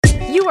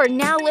You are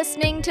now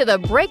listening to the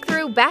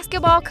Breakthrough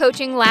Basketball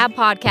Coaching Lab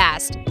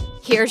podcast.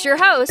 Here's your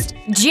host,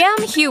 Jim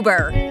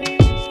Huber.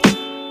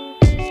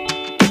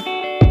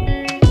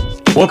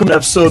 Welcome to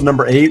episode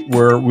number 8,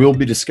 where we'll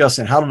be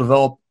discussing how to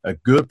develop a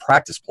good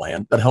practice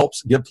plan that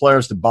helps get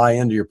players to buy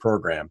into your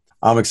program.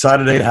 I'm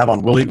excited today to have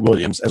on Willie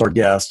Williams as our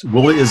guest.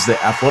 Willie is the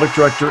athletic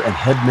director and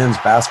head men's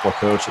basketball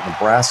coach at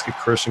Nebraska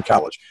Christian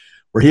College,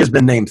 where he has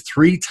been named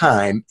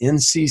 3-time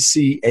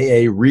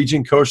NCCAA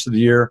Region Coach of the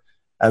Year,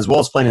 as well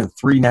as playing in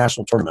 3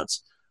 national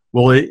tournaments.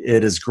 Willie,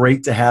 it is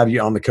great to have you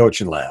on the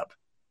Coaching Lab.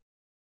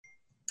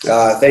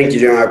 Thank you,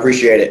 Jim. I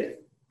appreciate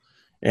it.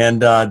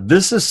 And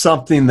this is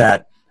something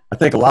that I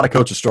think a lot of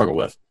coaches struggle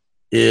with,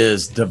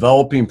 is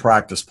developing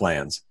practice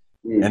plans.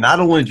 And not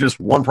only just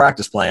one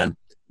practice plan,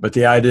 but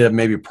the idea of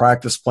maybe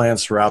practice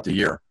plans throughout the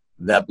year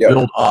that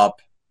build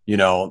up,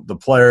 the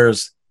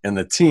players and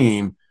the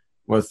team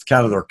with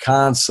kind of their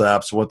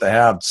concepts, what they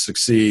have to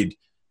succeed,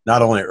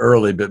 not only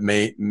early, but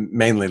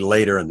mainly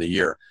later in the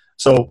year.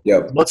 So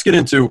let's get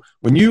into,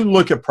 when you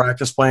look at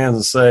practice plans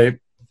and say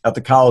at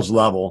the college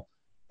level,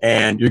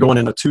 and you're going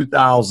into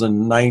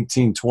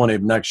 2019-20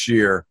 of next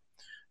year,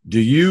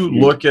 do you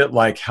look at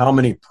like how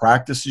many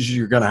practices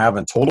you're going to have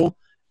in total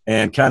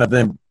and kind of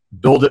then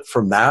build it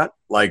from that?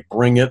 Like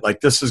bring it, like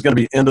this is going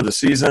to be end of the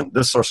season.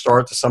 This is our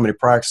start to so many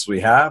practices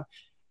we have.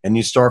 And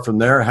you start from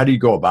there. How do you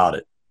go about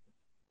it?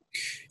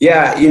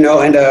 Yeah,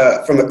 and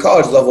from the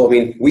college level,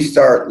 we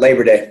start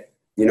Labor Day,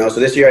 so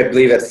this year I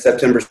believe that's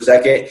September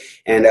 2nd,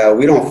 and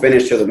we don't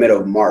finish till the middle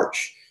of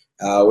March.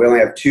 We only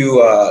have two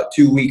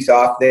weeks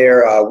off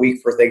there, a week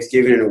for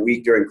Thanksgiving and a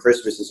week during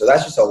Christmas. And so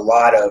that's just a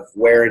lot of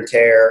wear and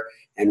tear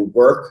and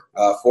work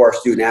for our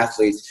student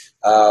athletes,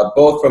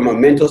 both from a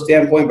mental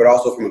standpoint, but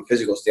also from a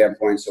physical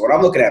standpoint. So when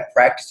I'm looking at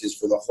practices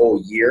for the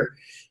whole year,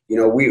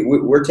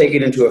 we're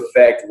taking into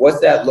effect what's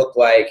that look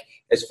like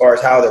as far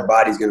as how their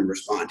body's going to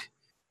respond.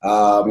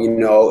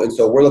 And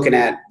so we're looking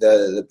at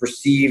the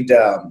perceived,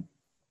 when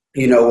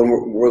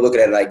we're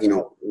looking at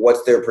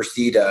what's their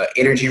perceived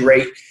energy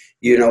rate,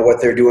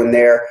 what they're doing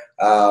there.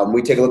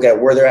 We take a look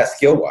at where they're at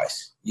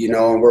skill-wise,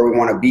 and where we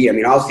want to be.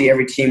 Obviously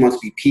every team wants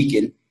to be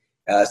peaking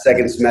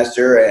second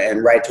semester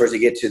and right towards they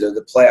get to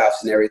the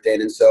playoffs and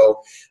everything. And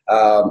so,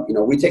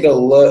 we take a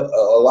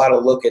lot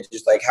of look at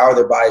just like how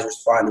their bodies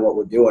respond to what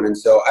we're doing. And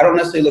so I don't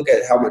necessarily look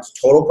at how much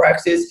total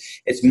practice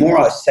is. It's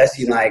more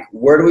assessing like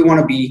where do we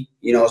want to be,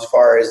 as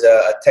far as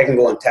a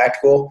technical and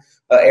tactical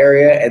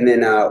area, and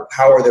then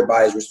how are their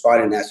bodies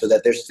responding to that so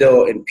that they're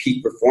still in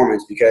peak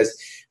performance. Because,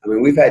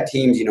 we've had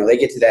teams, they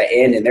get to that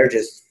end and they're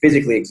just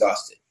physically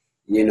exhausted.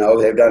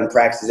 They've done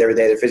practices every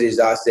day, they're physically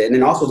exhausted. And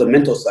then also the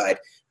mental side.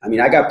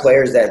 I got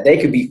players that they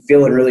could be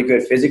feeling really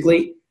good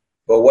physically,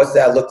 but what's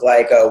that look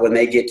like when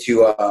they get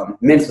to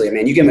mentally?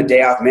 You give them a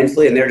day off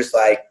mentally and they're just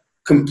like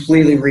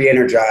completely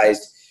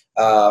re-energized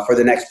for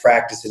the next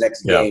practice, the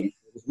next game.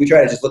 We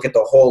try to just look at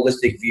the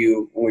holistic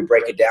view when we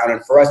break it down.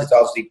 And for us, it's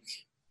obviously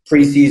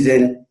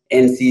preseason,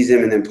 end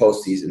season, and then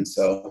postseason.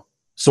 So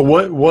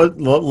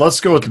let's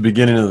go at the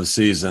beginning of the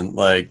season,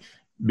 like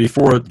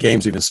before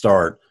games even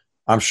start.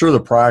 I'm sure the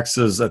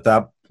practices at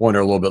that point are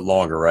a little bit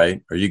longer,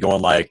 right? Are you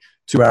going like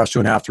 2 hours,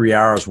 2.5, 3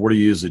 hours? What are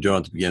you usually doing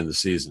at the beginning of the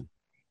season?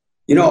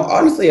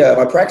 Honestly,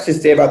 my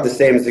practices stay about the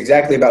same. It's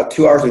exactly about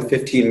 2 hours and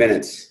 15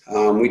 minutes.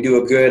 We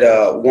do a good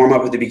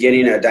warm-up at the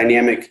beginning, a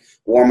dynamic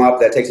warm-up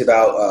that takes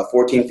about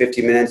 14,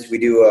 15 minutes. We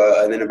do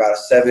and then about a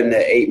 7 to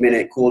 8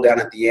 minute cool down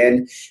at the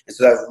end. And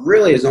so that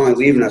really is only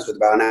leaving us with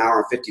about an hour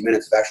and 50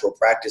 minutes of actual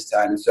practice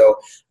time. And so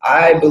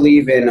I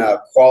believe in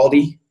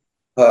quality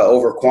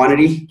over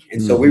quantity.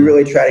 And so we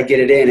really try to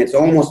get it in. It's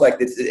almost like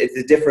it's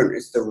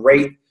the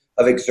rate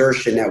of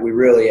exertion that we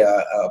really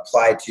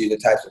apply to the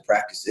types of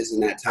practices in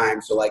that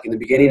time. So like in the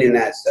beginning in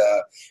that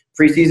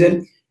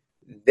preseason,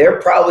 they're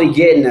probably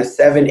getting a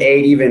 7,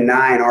 8, even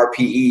 9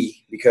 RPE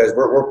because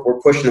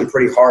we're pushing them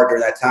pretty hard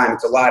during that time.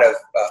 It's a lot of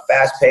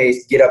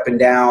fast-paced, get up and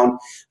down,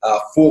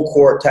 full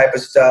court type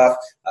of stuff,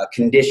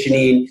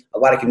 conditioning, a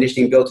lot of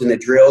conditioning built in the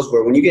drills,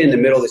 where when you get in the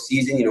middle of the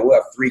season, we'll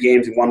have 3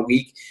 games in 1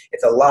 week.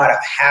 It's a lot of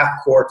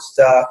half-court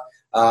stuff.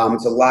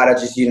 It's a lot of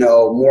just,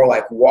 more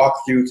like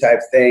walkthrough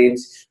type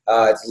things.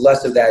 It's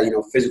less of that,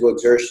 physical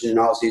exertion. And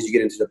obviously, as you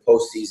get into the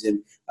postseason,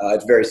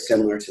 it's very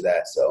similar to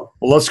that. So,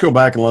 well, let's go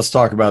back and let's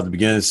talk about the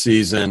beginning of the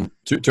season.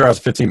 2 hours,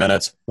 15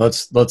 minutes.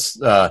 Let's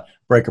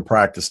break a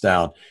practice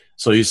down.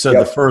 So you said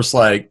the first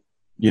 10,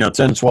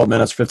 12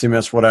 minutes, 15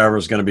 minutes, whatever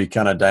is going to be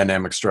kind of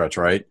dynamic stretch,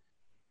 right?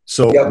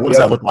 So what does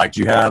that look like?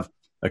 Do you have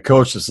a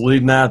coach that's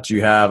leading that? Do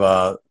you have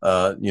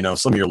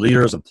some of your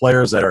leaders and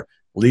players that are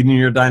leading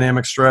your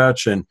dynamic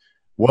stretch? And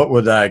what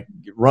would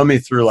run me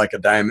through like a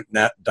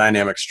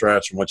dynamic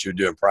stretch and what you would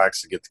do in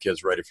practice to get the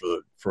kids ready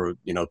for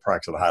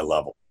practice at a high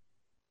level?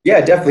 Yeah,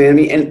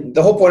 definitely. And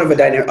the whole point of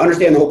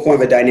understand the whole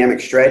point of a dynamic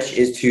stretch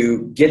is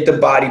to get the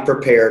body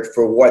prepared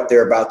for what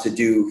they're about to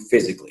do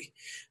physically.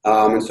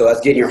 And so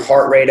that's getting your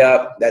heart rate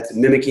up. That's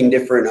mimicking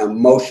different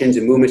motions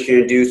and movements you're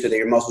going to do so that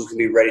your muscles can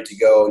be ready to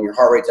go and your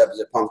heart rate's up as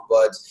it pumps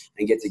bloods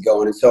and gets it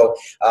going. And so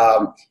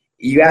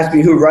you asked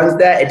me who runs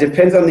that. It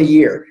depends on the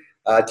year.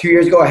 2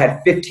 years ago, I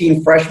had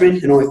 15 freshmen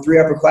and only 3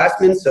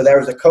 upperclassmen. So there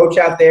was a coach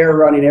out there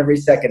running every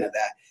second of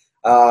that.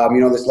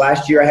 This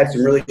last year I had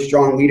some really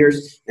strong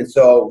leaders. And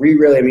so they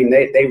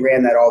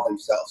ran that all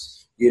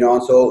themselves,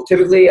 and so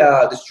typically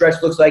the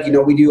stretch looks like, I'm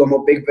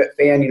a big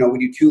fan,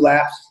 we do 2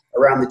 laps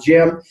around the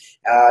gym,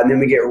 and then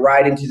we get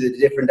right into the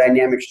different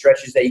dynamic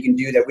stretches that you can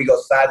do that we go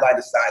sideline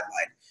to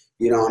sideline.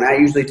 And that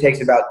usually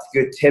takes about a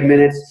good 10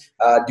 minutes,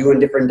 doing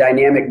different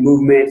dynamic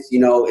movements.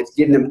 It's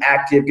getting them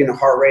active, getting the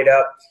heart rate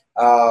up.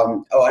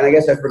 And I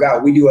guess I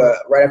forgot, we do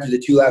right after the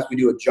 2 laps, we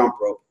do a jump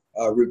rope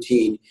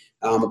routine.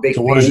 So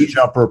what is your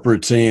jump rope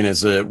routine?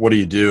 What do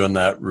you do in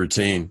that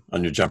routine,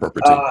 on your jump rope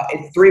routine?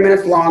 It's 3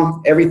 minutes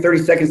long. Every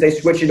 30 seconds they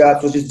switch it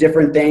up. So it's just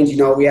different things.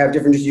 We have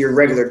different, just your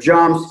regular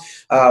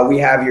jumps. We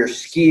have your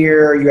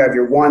skier. You have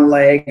your one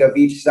leg of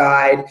each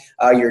side.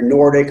 Your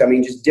Nordic.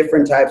 Just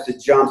different types of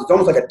jumps. It's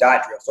almost like a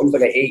dot drill. It's almost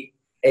like an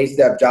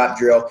 8-step dot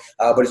drill.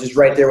 But it's just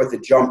right there with the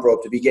jump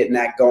rope to be getting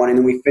that going. And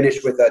then we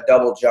finish with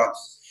double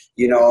jumps.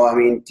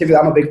 Typically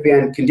I'm a big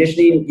fan.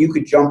 Conditioning, you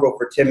could jump rope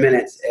for 10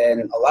 minutes,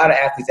 and a lot of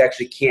athletes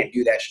actually can't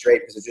do that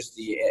straight because of just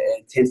the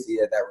intensity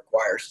that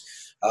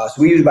requires.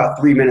 So we use about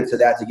 3 minutes of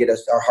that to get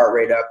our heart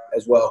rate up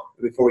as well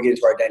before we get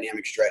into our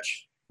dynamic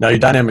stretch. Now, your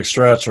dynamic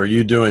stretch, are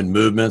you doing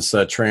movements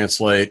that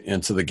translate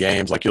into the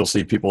games? Like you'll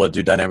see people that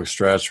do dynamic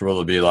stretch where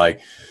it'll be like,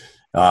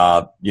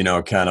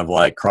 kind of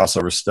like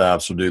crossover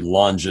steps, will do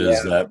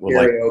lunges that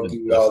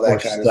will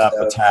like step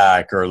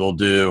attack, or they'll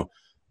do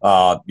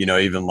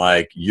even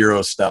like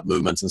Euro step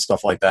movements and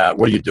stuff like that.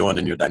 What are you doing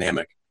in your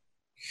dynamic?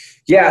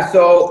 Yeah,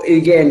 so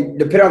again,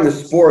 depending on the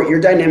sport, your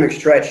dynamic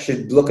stretch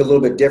should look a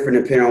little bit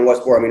different depending on what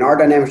sport. Our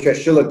dynamic stretch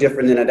should look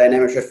different than a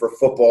dynamic stretch for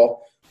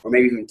football or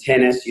maybe even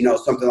tennis,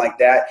 something like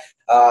that.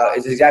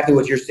 It's exactly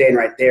what you're saying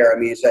right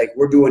there. It's like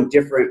we're doing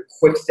different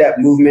quick step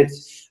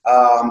movements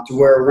to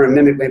where we're going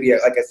to mimic maybe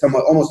like a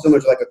somewhat almost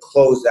similar to like a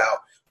closeout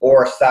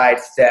or a side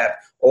step,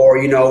 or,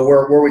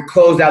 where we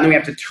close out and then we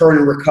have to turn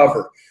and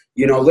recover.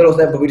 Little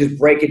step, but we just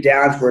break it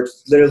down to where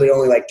it's literally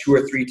only like 2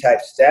 or 3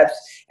 type steps,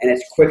 and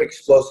it's quick,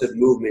 explosive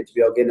movement to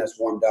be able to get us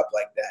warmed up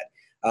like that.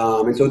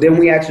 And so then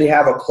we actually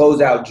have a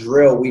closeout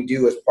drill we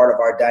do as part of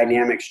our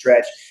dynamic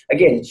stretch.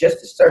 Again, just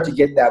to start to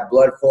get that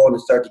blood flow and to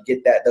start to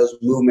get those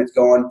movements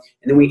going.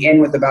 And then we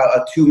end with about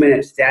a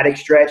 2-minute static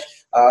stretch.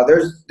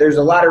 There's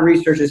a lot of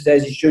research that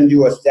says you shouldn't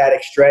do a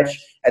static stretch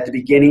at the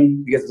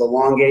beginning because of the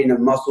elongating of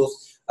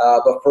muscles.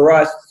 But for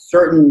us,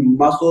 certain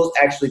muscles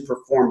actually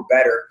perform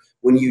better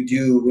when you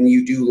do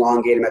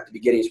elongate them at the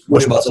beginning.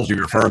 Which muscles are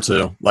you referring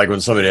to? Like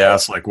when somebody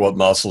asks, like what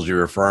muscles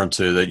you're referring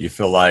to that you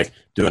feel like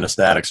doing a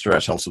static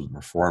stretch helps with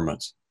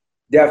performance?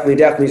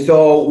 Definitely.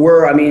 So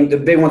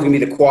the big one's gonna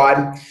be the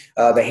quad,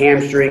 the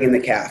hamstring, and the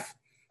calf.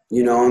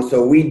 And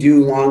so we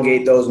do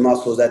elongate those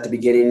muscles at the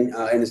beginning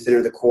in the center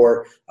of the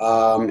core,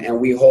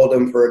 and we hold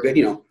them for a good,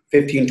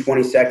 15,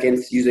 20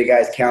 seconds. Usually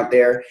guys count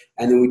there,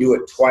 and then we do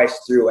it twice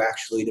through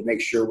actually to make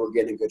sure we're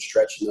getting a good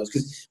stretch in those.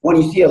 Because when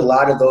you see a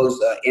lot of those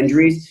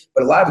injuries,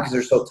 but a lot of it because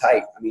they're so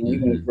tight. You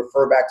can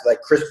refer back to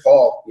like Chris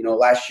Paul,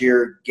 last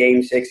year,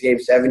 game 6, game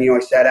 7, he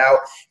sat out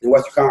in the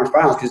Western Conference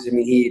Finals because,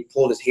 he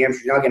pulled his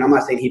hamstring. Now, again, I'm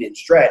not saying he didn't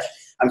stretch.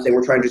 I'm saying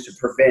we're trying just to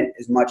prevent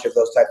as much of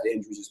those types of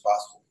injuries as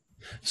possible.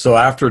 So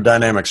after a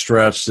dynamic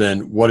stretch,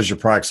 then what does your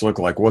practice look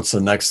like? What's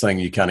the next thing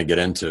you kind of get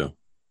into?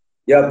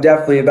 Yep,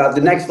 definitely. About the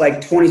next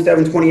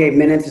 27, 28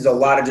 minutes is a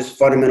lot of just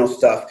fundamental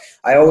stuff.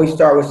 I always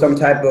start with some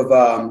type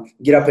of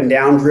get up and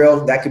down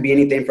drill. That could be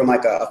anything from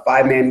like a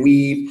 5-man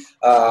weave,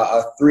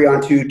 a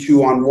 3-on-2,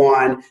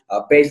 2-on-1,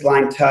 a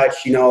baseline touch.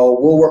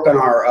 We'll work on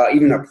our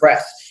even a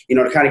press,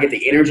 to kind of get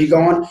the energy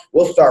going.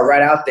 We'll start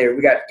right out there.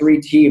 We got 3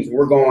 teams.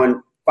 We're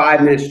going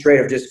 5 minutes straight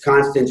of just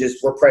constant,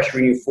 we're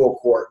pressuring you full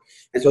court.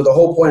 And so the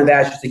whole point of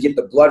that is just to get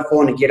the blood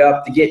flowing, to get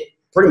up, to get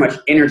pretty much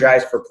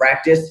energized for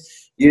practice.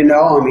 You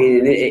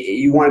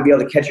want to be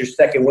able to catch your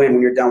second win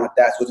when you're done with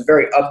that. So it's a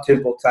very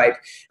up-tempo type.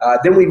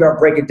 Then we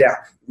break it down.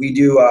 We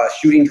do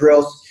shooting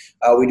drills.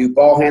 We do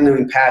ball handling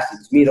and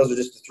passes. To me, those are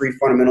just the 3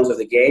 fundamentals of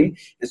the game.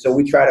 And so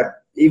we try to,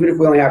 even if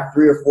we only have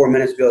 3 or 4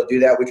 minutes to be able to do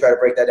that, we try to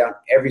break that down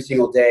every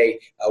single day,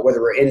 whether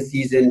we're in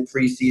season,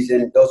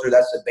 preseason. That's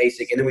the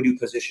basic. And then we do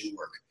position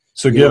work.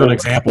 So give an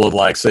example of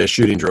like, say, a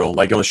shooting drill.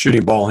 Like on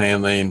shooting, ball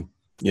handling,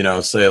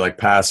 say like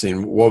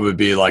passing, what would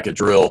be like a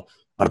drill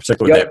on a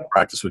particular day of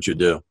practice, what you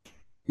do?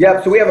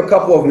 Yeah, so we have a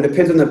couple of them. It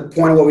depends on the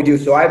point of what we do.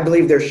 So I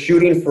believe there's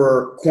shooting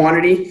for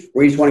quantity,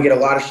 where you just want to get a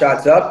lot of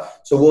shots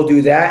up. So we'll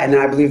do that. And then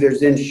I believe there's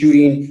then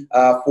shooting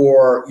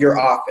for your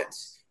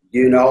offense,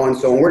 And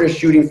so when we're just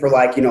shooting for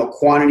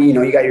quantity,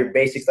 you got your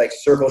basics like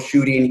circle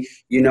shooting.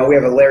 We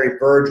have a Larry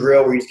Bird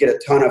drill where you just get a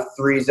ton of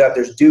threes up.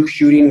 There's Duke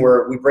shooting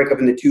where we break up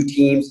into 2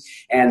 teams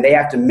and they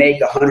have to make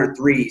 100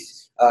 threes.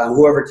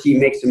 Whoever team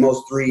makes the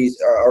most threes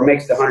or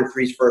makes the 100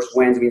 threes first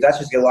wins. That's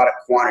just a lot of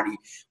quantity.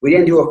 We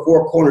didn't do a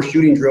 4-corner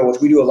shooting drill,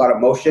 which we do a lot of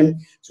motion.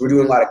 So we're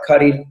doing a lot of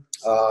cutting,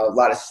 a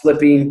lot of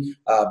slipping,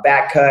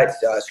 back cuts,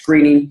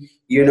 screening,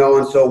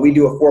 and so we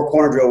do a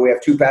 4-corner drill. We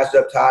have 2 passes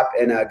up top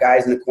and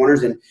guys in the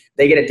corners, and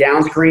they get a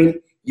down screen.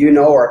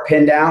 or a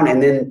pin down.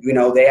 And then,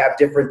 they have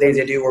different things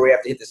they do where we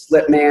have to hit the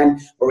slip man,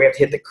 where we have to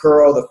hit the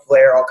curl, the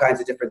flare, all kinds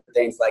of different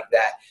things like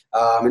that.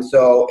 And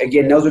so,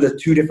 again, those are the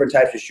two different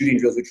types of shooting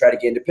drills we try to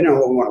get, depending on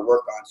what we want to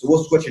work on. So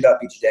we'll switch it up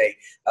each day.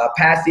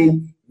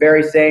 Passing,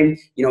 very same.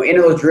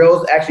 Into those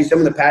drills, actually some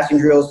of the passing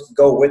drills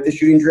go with the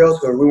shooting drills,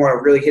 so we want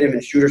to really hit them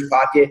in shooter's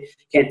pocket.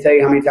 Can't tell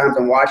you how many times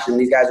I'm watching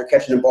these guys are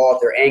catching the ball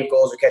at their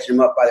ankles or catching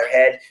them up by their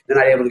head. They're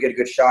not able to get a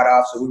good shot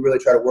off, so we really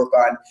try to work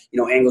on,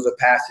 angles of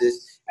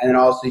passes, and then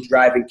also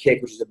drive and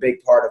kick, which is a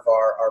big part of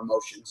our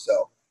motion.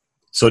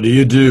 So do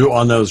you do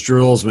on those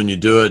drills when you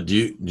do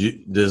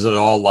it, does it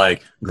all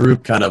like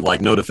group kind of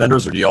like no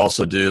defenders, or do you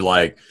also do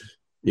like,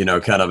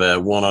 kind of a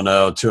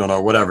 1-on-0,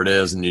 2-on-0, whatever it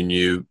is, and then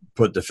you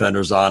put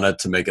defenders on it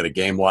to make it a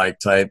game-like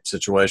type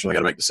situation? We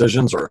got to make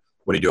decisions, or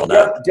what do you do on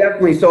that?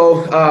 Definitely.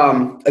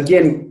 So,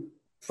 again,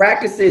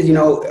 practices,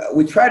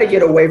 we try to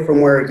get away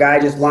from where a guy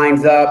just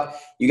lines up.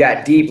 You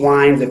got deep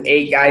lines of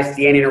 8 guys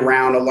standing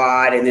around a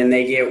lot, and then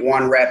they get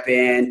 1 rep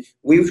in.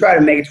 We try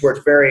to make it to where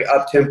it's very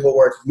up-tempo,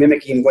 where it's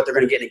mimicking what they're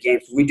going to get in a game.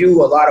 So we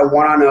do a lot of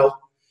 1-on-0,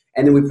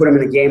 and then we put them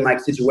in a game-like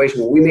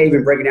situation where we may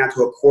even break it down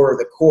to a quarter of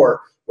the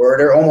court, where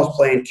they're almost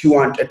playing a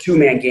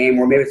 2-man game,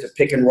 where maybe it's a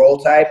pick and roll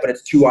type, but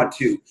it's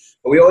 2-on-2.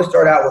 But we always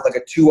start out with like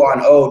a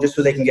 2-on-0 just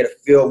so they can get a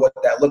feel of what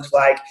that looks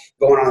like,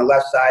 going on the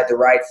left side, the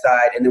right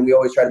side, and then we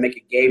always try to make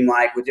it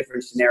game-like with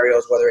different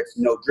scenarios, whether it's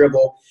no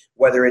dribble,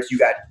 whether it's you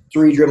got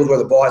 3 dribbles where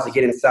the ball has to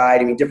get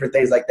inside, different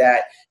things like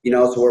that,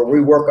 so where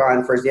we work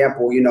on, for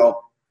example,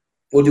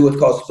 we'll do what's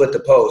called split the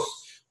post,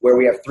 where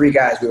we have 3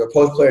 guys. We have a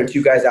post player and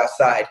 2 guys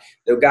outside.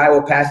 The guy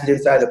will pass it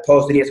inside the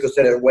post, and he has to go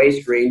set a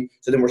away screen.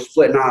 So then we're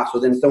splitting off. So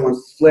then someone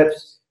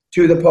slips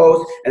to the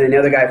post, and then the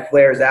other guy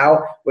flares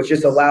out, which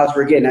just allows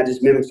for, again, that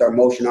just mimics our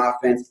motion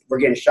offense. We're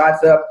getting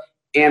shots up,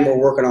 and we're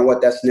working on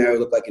what that scenario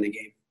looked like in a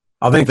game.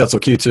 I think that's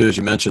what key, too, as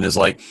you mentioned, is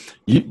like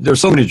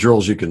there's so many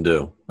drills you can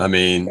do.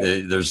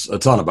 There's a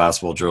ton of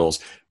basketball drills.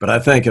 But I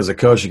think as a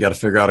coach, you got to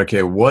figure out,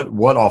 okay, what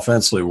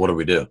offensively, what do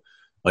we do?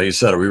 Like you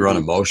said, are we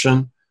running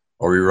motion?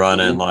 Are we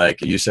running like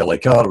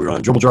UCLA cut? Are we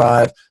running dribble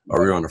drive? Are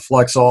we running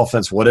flex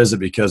offense? What is it?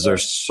 Because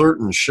there's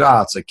certain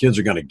shots that kids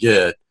are going to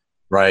get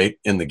right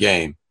in the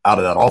game out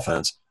of that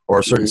offense,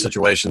 or certain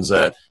situations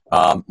that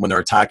when they're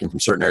attacking from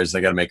certain areas, they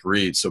got to make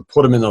reads. So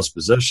put them in those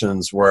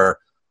positions where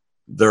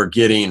they're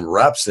getting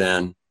reps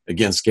in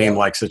against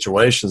game-like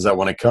situations that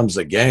when it comes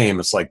to game,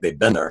 it's like they've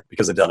been there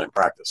because they've done it in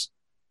practice.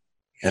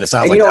 And it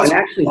sounds like and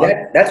actually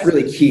that's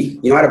really key.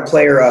 I had a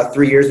player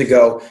 3 years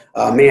ago.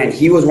 Man,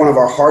 he was one of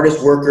our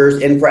hardest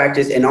workers in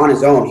practice and on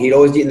his own. He'd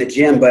always get in the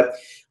gym, but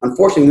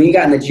unfortunately, when he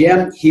got in the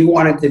gym, he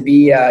wanted to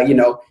be,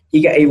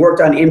 he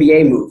worked on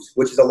NBA moves,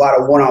 which is a lot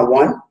of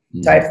one-on-one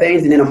type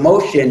things. And in a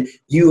motion,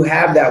 you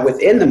have that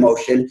within the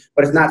motion,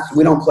 but it's not,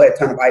 we don't play a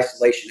ton of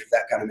isolation, if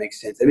that kind of makes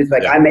sense. It's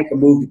like I make a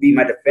move to beat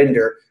my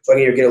defender, so I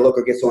can either get a look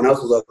or get someone else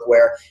a look,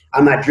 where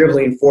I'm not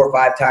dribbling 4 or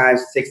 5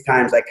 times, 6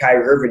 times like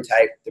Kyrie Irving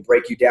type to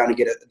break you down to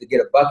get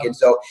a bucket.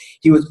 So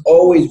he was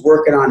always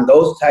working on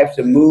those types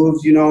of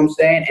moves, you know what I'm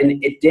saying?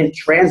 And it didn't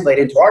translate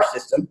into our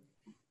system,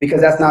 because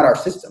that's not our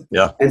system.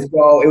 Yeah. And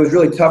so it was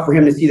really tough for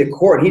him to see the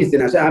court. He just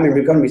didn't understand. I remember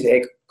him coming to me and say,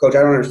 "Hey, coach,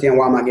 I don't understand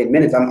why I'm not getting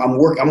minutes. I'm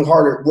working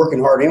hard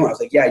anyway." I was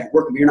like, "Yeah, you're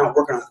working, but you're not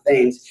working on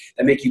things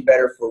that make you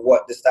better for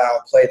what the style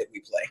of play that we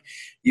play."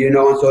 And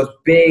so it's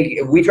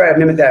big. We try to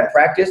mimic that in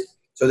practice.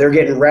 So they're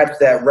getting reps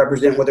that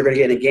represent what they're going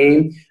to get in a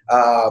game,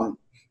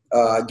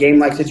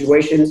 game-like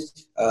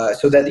situations,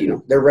 so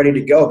that, they're ready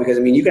to go. Because,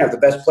 you can have the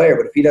best player,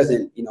 but if he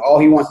doesn't, all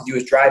he wants to do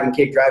is drive and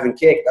kick,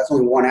 that's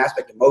only one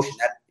aspect of motion.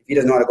 That if he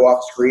doesn't know how to go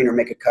off the screen or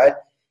make a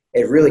cut,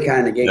 it really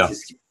kind of negates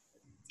his skill.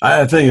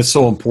 I think it's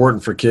so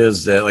important for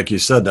kids that, like you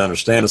said, to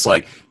understand it's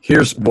like,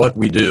 here's what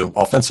we do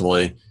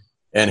offensively,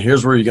 and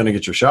here's where you're going to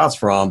get your shots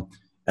from.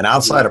 And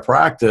outside of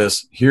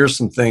practice, here's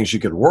some things you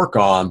could work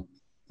on,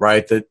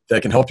 right,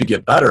 that can help you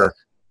get better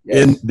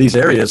in these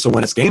areas. So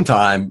when it's game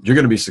time, you're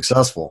going to be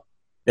successful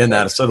in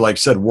that. Instead of, like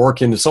you said,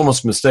 working, it's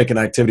almost mistaken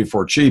activity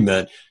for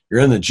achievement.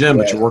 You're in the gym,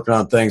 but you're working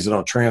on things that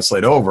don't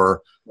translate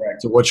over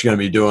to what you're going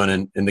to be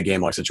doing in the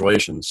game-like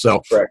situations.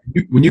 So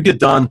when you get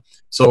done,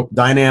 so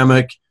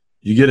dynamic,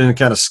 you get into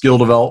kind of skill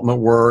development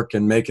work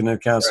and making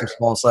it kind of some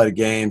small-sided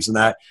games and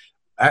that.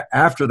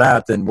 After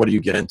that, then what do you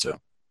get into?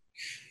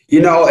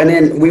 And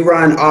then we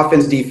run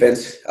offense,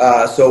 defense.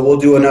 So we'll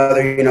do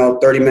another,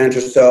 30 minutes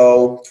or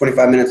so,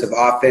 25 minutes of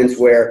offense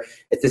where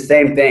it's the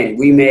same thing.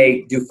 We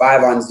may do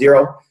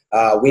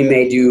 5-on-0. We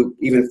may do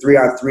even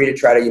 3-on-3 to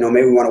try to,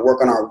 maybe we want to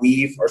work on our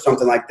weave or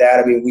something like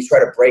that. We try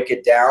to break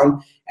it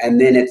down, and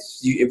then if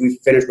we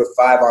finish with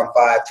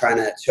 5-on-5,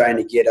 trying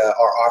to get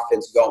our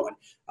offense going.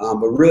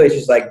 But really, it's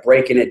just like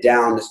breaking it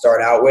down to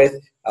start out with.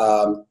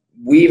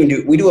 We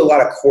do a lot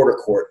of quarter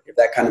court, if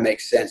that kind of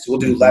makes sense. So we'll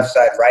do left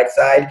side, right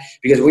side,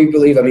 because we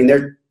believe,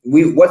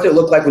 what's it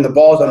look like when the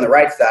ball's on the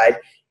right side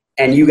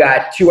and you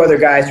got 3 other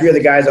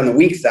guys on the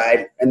weak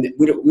side, and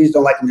we just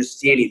don't like them just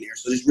standing there.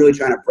 So just really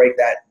trying to break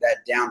that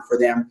down for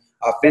them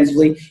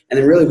offensively. And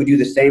then really we do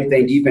the same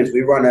thing defense.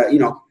 We run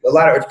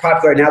it's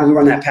popular now. We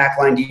run that pack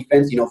line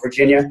defense,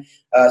 Virginia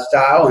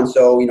style. And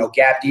so,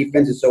 gap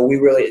defense. And so we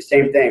really,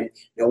 same thing.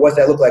 What's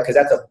that look like? Because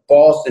that's a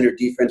ball-centered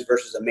defense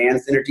versus a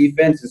man-centered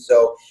defense. And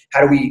so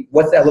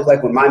what's that look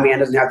like when my man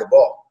doesn't have the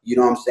ball? You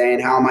know what I'm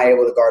saying? How am I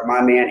able to guard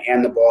my man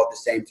and the ball at the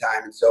same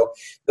time? And so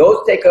those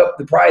take up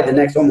probably the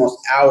next almost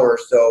hour or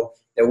so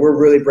that we're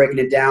really breaking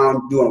it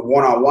down, doing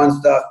one-on-one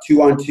stuff,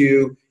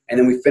 2-on-2, and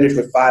then we finish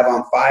with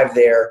 5-on-5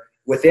 there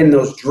within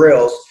those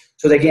drills.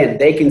 So that, again,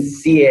 they can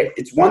see it.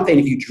 It's one thing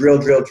if you drill,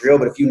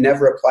 but if you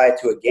never apply it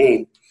to a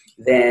game,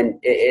 then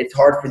it's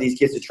hard for these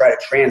kids to try to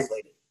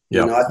translate it.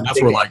 Yeah,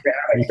 that's where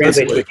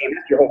translate to a game.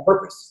 That's your whole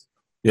purpose.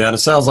 Yeah, and it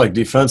sounds like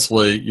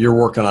defensively you're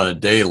working on it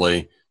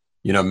daily.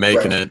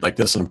 Making it like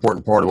this is an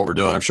important part of what we're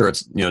doing. I'm sure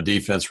it's,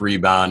 defense,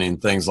 rebounding,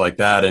 things like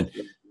that. And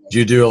do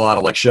you do a lot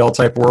of like shell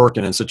type work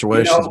and in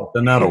situations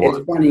within that, or what?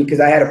 It's funny because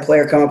I had a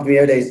player come up to me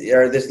the other day,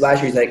 or this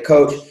last year. He's like,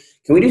 "Coach,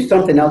 can we do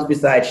something else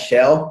besides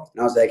shell?"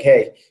 And I was like,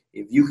 "Hey,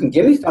 if you can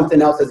give me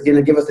something else that's going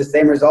to give us the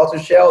same results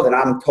as shell, then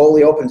I'm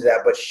totally open to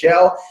that. But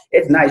shell,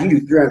 it's nice. You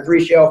do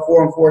 3-on-3 shell,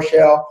 4-on-4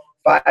 shell,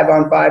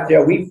 5-on-5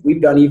 shell.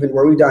 We've done even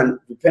where we've done,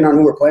 depending on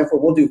who we're playing for,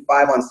 we'll do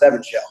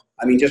 5-on-7 shell.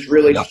 I mean, just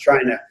really just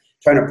trying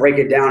to break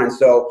it down. And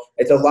so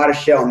it's a lot of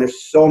shell, and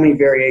there's so many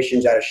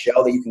variations out of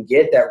shell that you can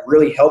get that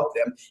really help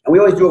them. And we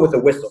always do it with a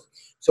whistle.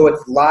 So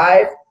it's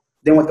live,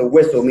 then with the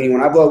whistle, meaning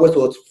when I blow a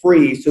whistle, it's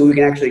free, so we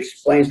can actually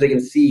explain, so they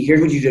can see,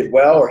 here's what you did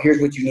well, or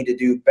here's what you need to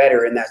do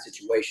better in that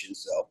situation.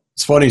 So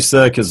it's funny you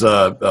said, because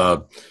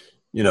a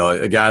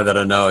guy that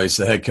I know, he's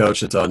the head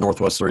coach at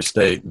Northwest Missouri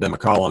State, Ben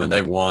McCollum, and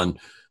they've won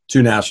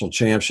 2 national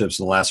championships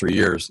in the last 3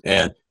 years.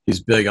 And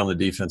he's big on the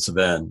defensive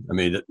end. I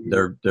mean,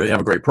 they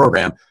have a great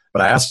program.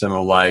 But I asked him,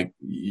 like,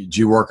 do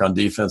you work on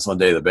defense on a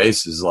daily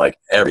basis? Like,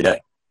 every day.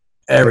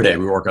 Every day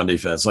we work on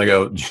defense. I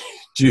go,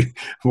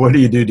 what do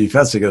you do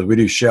defensively? He goes, we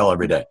do shell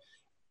every day.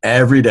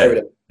 Every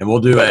day. And we'll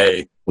do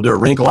a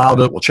wrinkle out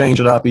of it. We'll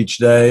change it up each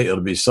day. It'll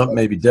be something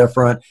maybe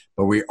different.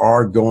 But we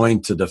are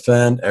going to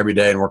defend every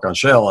day and work on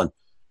shell. And,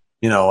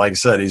 like I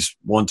said, he's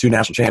won 2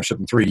 national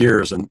championships in 3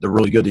 years, and they're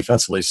really good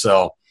defensively.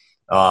 So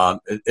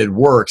it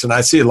works. And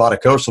I see a lot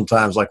of coaches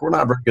sometimes like, we're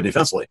not very good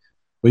defensively.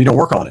 Well, you don't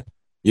work on it.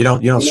 You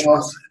don't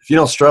stress. If you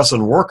don't stress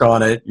and work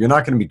on it, you're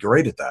not going to be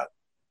great at that.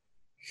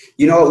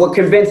 What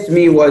convinced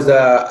me was,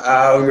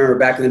 I remember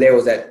back in the day,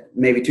 was that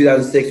maybe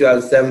 2006,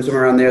 2007,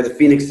 somewhere around there, the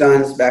Phoenix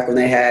Suns, back when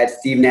they had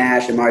Steve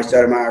Nash and Mari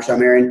Stoudemire, Shawn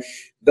Marion,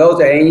 those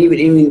that ain't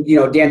even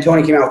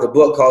D'Antoni came out with a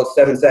book called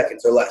 7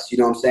 Seconds or Less. You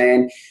know what I'm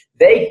saying?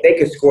 They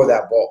could score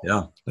that ball.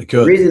 Yeah, they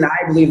could. The reason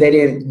I believe they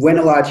didn't win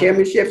a lot of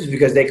championships is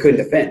because they couldn't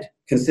defend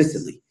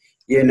consistently.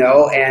 And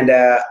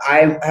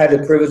I had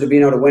the privilege of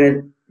being able to win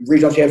it.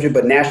 Regional championship,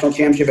 but national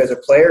championship as a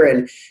player.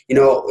 And,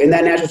 in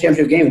that national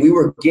championship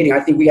game, I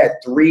think we had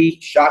 3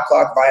 shot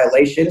clock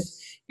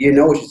violations,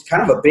 which is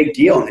kind of a big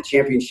deal in the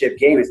championship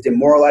game. It's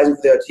demoralizing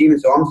for the other team.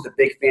 And so I'm just a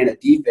big fan of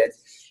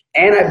defense.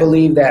 And I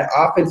believe that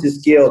offense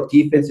is skill,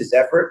 defense is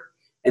effort.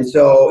 And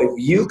so if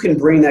you can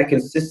bring that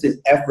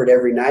consistent effort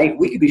every night,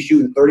 we could be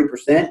shooting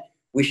 30%.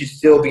 We should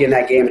still be in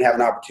that game and have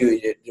an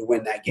opportunity to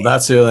win that game.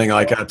 That's the other thing.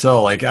 Like I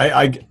tell,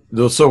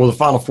 so with the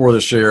Final Four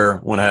this year,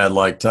 when I had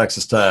like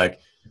Texas Tech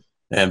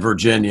and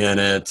Virginia in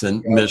it,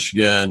 and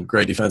Michigan,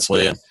 great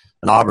defensively, and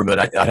Auburn.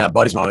 But I had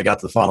buddies when I got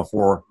to the Final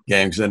Four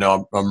game, because I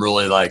know I'm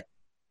really like,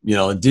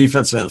 the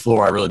defense and the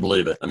floor, I really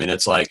believe it. I mean,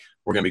 it's like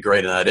we're going to be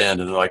great in that end.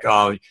 And they're like,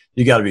 oh,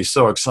 you got to be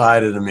so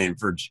excited. I mean,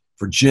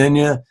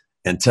 Virginia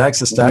and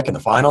Texas Tech in the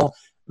final.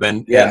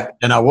 And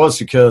I was,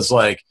 because,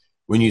 like,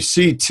 when you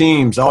see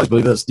teams, I always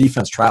believe this,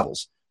 defense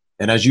travels.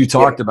 And as you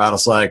talked about,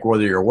 it's like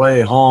whether you're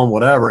away, home,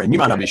 whatever, and you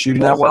might not be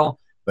shooting that well,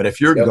 but if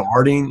you're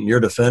guarding,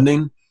 you're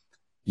defending,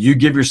 you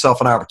give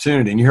yourself an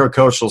opportunity. And you hear a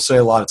coach will say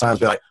a lot of times,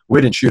 be like, we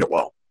didn't shoot it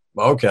well.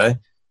 Well, okay,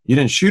 you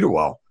didn't shoot it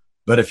well.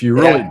 But if you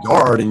really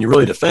guard and you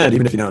really defend,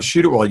 even if you don't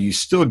shoot it well, you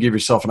still give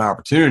yourself an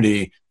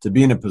opportunity to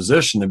be in a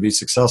position to be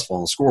successful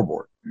on the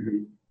scoreboard.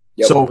 Mm-hmm.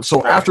 Yep.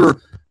 So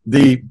after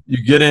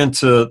you get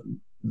into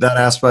that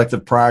aspect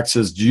of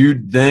practices, do you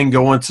then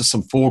go into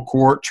some full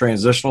court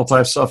transitional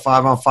type stuff,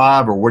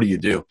 5-on-5, or what do you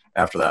do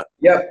after that?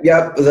 Yep.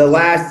 The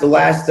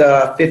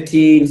last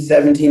 15,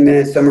 17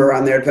 minutes, somewhere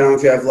around there, depending on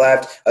what you have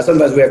left.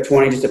 Sometimes we have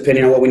 20, just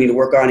depending on what we need to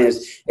work on.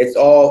 It's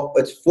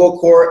full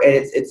court, and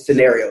it's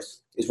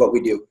scenarios is what we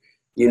do.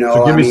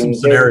 So give me some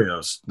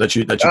scenarios that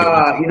you do.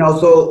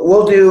 So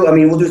we'll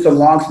do some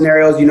long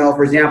scenarios.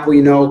 For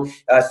example,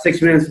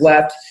 6 minutes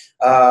left.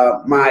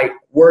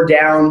 We're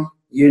down.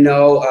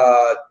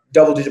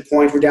 Double-digit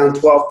points. We're down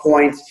 12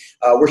 points.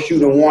 We're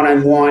shooting a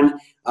one-on-one,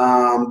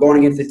 going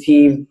against the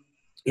team.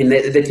 And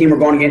the team we're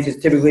going against is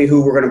typically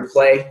who we're going to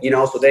play,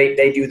 So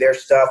they do their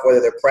stuff, whether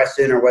they're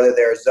pressing or whether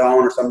they're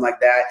zone or something like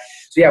that.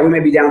 So, we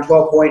may be down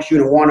 12 points,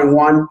 shooting a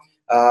one-on-one,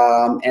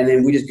 and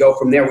then we just go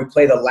from there. We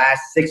play the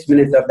last 6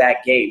 minutes of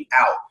that game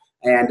out.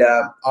 And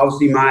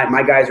obviously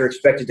my guys are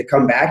expected to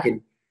come back and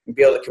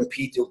be able to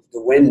compete to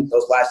win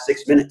those last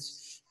 6 minutes.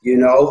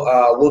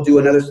 We'll do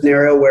another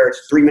scenario where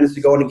it's 3 minutes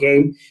to go in the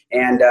game,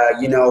 and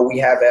we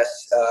have a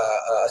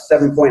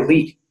 7-point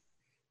lead.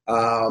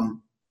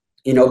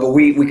 But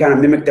we kind of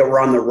mimic that we're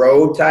on the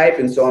road type.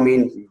 And so, I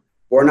mean,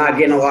 we're not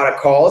getting a lot of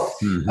calls,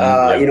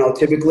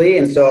 typically.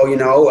 And so,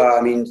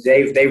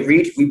 they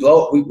reach, we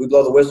blow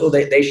the whistle,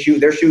 they shoot,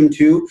 they're shooting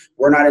too.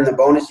 We're not in the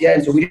bonus yet.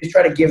 And so we just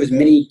try to give as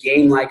many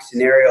game-like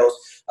scenarios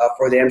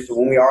for them. So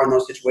when we are in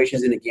those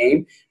situations in the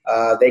game,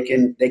 they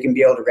can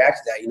be able to react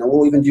to that.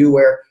 We'll even do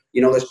where,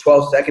 there's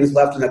 12 seconds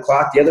left on the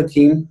clock. The other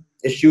team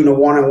is shooting a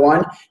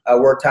one-on-one.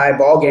 We're a tie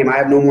ball game. I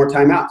have no more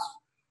timeouts.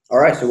 All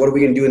right, so what are we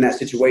going to do in that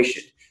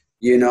situation?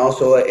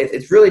 So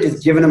it's really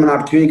just giving them an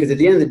opportunity, because at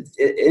the end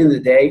of the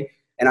day,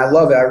 and I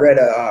love it. I read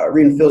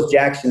reading Phil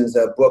Jackson's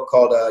book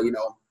called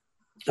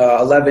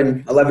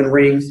 11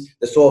 Rings,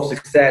 The Soul of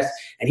Success,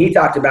 and he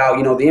talked about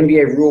the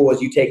NBA rule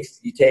was you take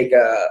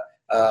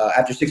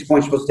after 6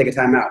 points you're supposed to take a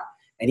timeout,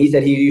 and he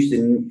said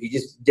he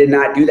just did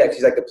not do that, because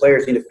he's like, the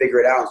players need to figure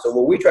it out. So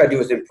what we try to do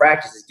is in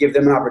practice is give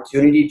them an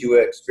opportunity to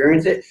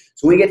experience it.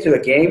 So when we get to a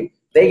game,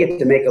 they get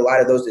to make a lot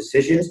of those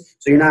decisions.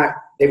 So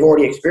they've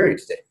already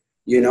experienced it.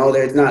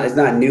 It's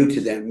not new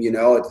to them.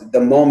 It's the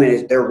moment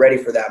is they're ready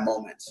for that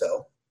moment.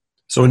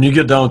 So when you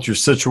get done with your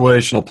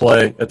situational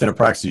play at the end of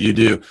practice, you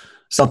do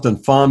something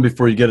fun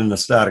before you get into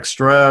static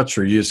stretch,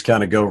 or you just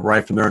kind of go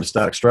right from there into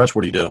static stretch?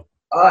 What do you do?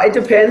 It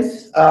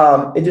depends.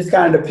 It just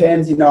kind of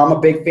depends. I'm a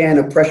big fan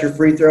of pressure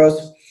free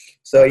throws.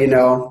 So,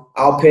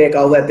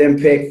 I'll let them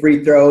pick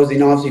free throws.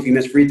 Obviously if you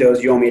miss free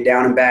throws, you owe me a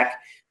down and back.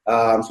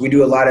 So we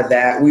do a lot of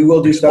that. We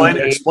will do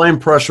explain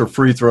pressure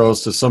free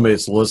throws to somebody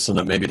that's listening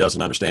that maybe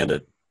doesn't understand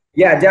it.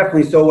 Yeah,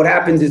 definitely. So what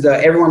happens is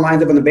everyone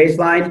lines up on the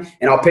baseline,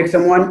 and I'll pick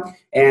someone,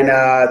 and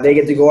they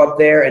get to go up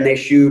there and they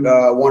shoot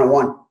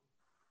one-on-one.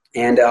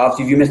 And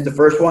obviously, if you miss the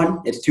first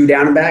one, it's 2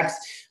 down and backs.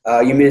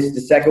 You miss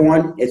the second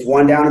one, it's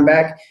 1 down and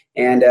back.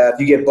 And if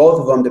you get both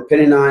of them,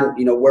 depending on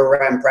where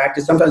we're at in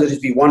practice, sometimes it'll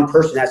just be one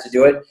person has to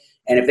do it.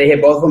 And if they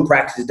hit both of them,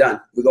 practice is done.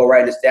 We go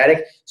right into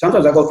static.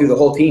 Sometimes I'll go through the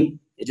whole team.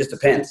 It just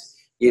depends.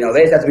 They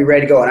just have to be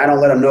ready to go, and I don't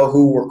let them know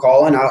who we're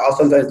calling. I'll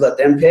sometimes let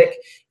them pick,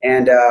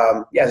 and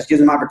just gives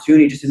them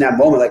opportunity just in that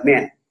moment. Like,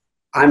 man,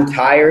 I'm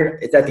tired.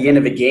 It's at the end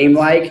of a game.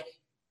 Like,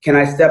 can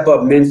I step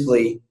up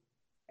mentally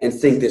and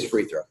sink this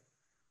free throw?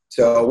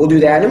 So we'll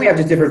do that. And then we have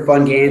just different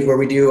fun games where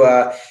we do,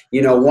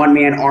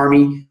 one-man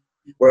army,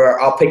 where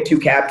I'll pick 2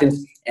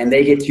 captains, and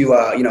they get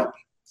to,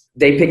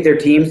 they pick their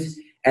teams,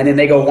 and then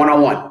they go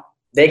one-on-one.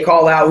 They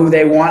call out who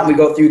they want. We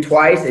go through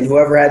twice, and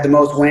whoever had the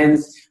most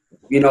wins,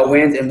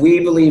 wins. And we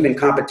believe in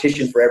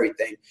competition for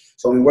everything.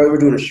 So whether we're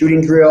doing a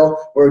shooting drill,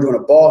 whether we're doing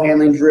a ball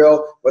handling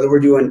drill, whether we're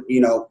doing,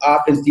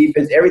 offense,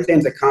 defense,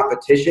 everything's a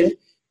competition,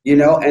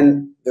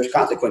 and there's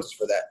consequences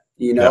for that,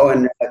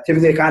 and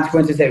typically the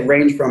consequences that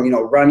range from,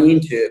 running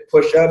to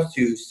push-ups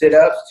to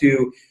sit-ups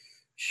to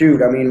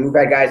shoot. I mean, we've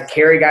had guys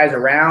carry guys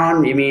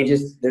around. I mean,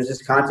 there's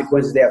just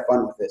consequences. They have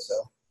fun with it.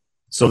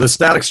 So the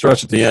static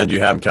stretch at the end, you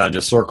have them kind of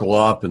just circle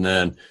up, and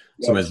then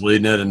somebody's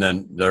leading it, and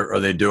then are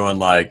they doing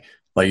like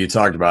you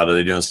talked about, are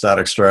they doing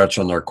static stretch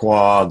on their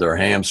quad, their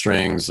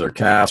hamstrings, their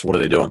calves? What are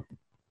they doing?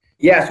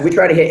 Yeah, so we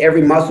try to hit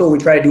every muscle. We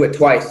try to do it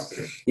twice.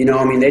 They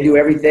do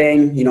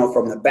everything,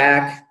 from the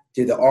back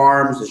to the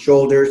arms, the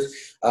shoulders.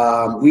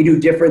 We do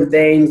different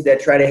things that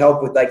try to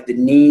help with like the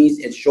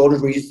knees and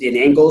shoulders, where you see in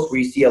ankles, where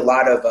you see a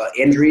lot of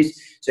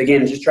injuries. So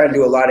again, just try to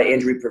do a lot of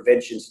injury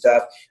prevention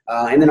stuff.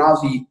 And then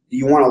obviously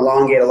you want to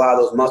elongate a lot of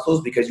those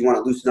muscles, because you want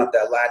to loosen up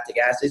that lactic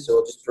acid. So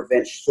it just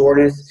prevents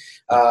soreness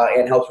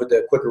and helps with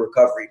the quicker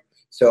recovery.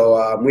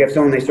 So we have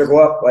someone, they circle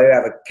up. We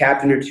have a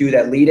captain or 2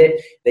 that lead it.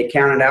 They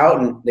count it out,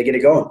 and they get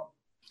it going.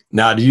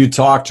 Now, do you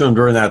talk to them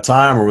during that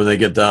time, or when they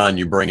get done,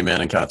 you bring them in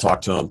and kind of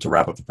talk to them to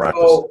wrap up the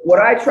practice? So what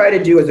I try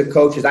to do as a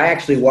coach is I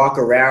actually walk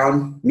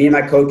around. Me and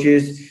my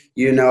coaches,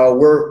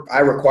 I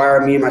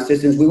require me and my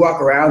assistants, we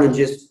walk around and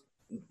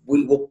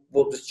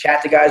we'll just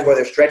chat to guys while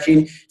they're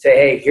stretching. Say,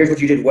 hey, here's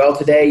what you did well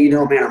today.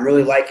 Man, I'm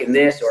really liking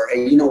this. Or,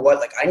 hey, you know what?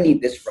 Like, I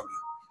need this from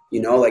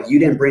you. Like, you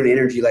didn't bring the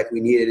energy like we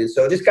needed. And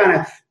so just kind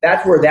of,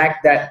 that's where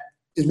that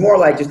is more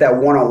like just that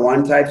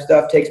one-on-one type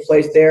stuff takes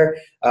place there.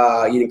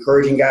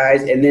 Encouraging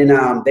guys. And then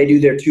they do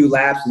their 2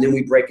 laps, and then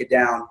we break it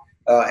down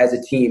as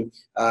a team,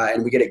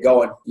 and we get it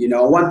going.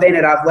 One thing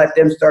that I've let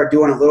them start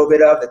doing a little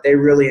bit of that they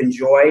really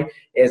enjoy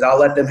is I'll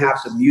let them have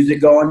some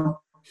music going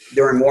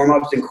during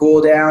warm-ups and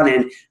cool down.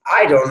 And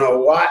I don't know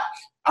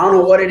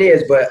what it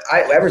is, but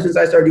ever since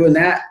I started doing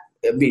that,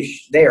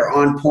 they are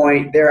on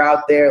point. They're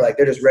out there, like,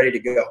 they're just ready to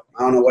go.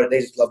 I don't know what,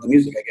 they just love the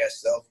music, I guess.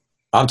 So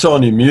I'm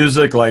telling you,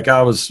 music, like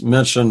I was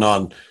mentioned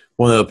on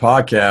one of the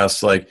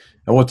podcasts, like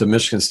I went to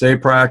Michigan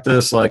State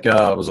practice, like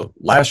was it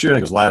last year? I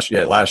think it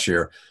was last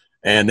year.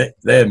 And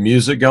they had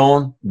music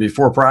going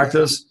before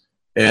practice,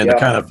 and the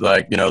kind of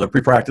like, the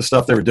pre-practice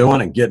stuff they were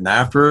doing and getting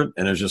after it.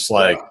 And it was just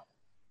like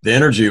the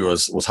energy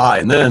was high.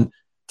 And then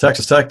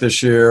Texas Tech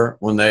this year,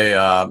 when they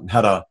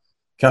had a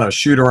kind of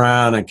shoot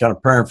around and kind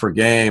of preparing for a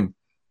game,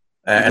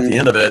 at the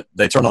end of it,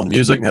 they turned on the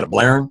music and had it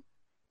blaring.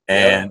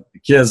 And the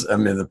kids,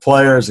 the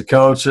players, the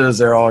coaches,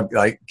 they're all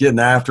like getting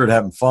after it,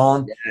 having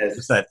fun. Yes.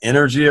 Just that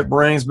energy it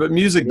brings. But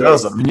music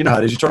does it. You know how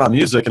it is. You turn on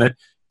music and it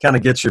kind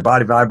of gets your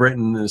body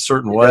vibrating in a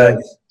certain way,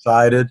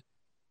 excited.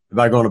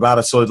 about going about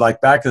it. So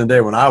like back in the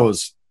day when I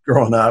was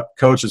growing up,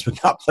 coaches would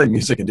not play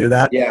music and do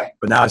that. Yeah.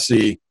 But now I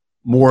see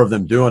more of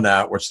them doing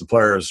that, which the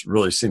players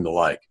really seem to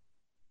like.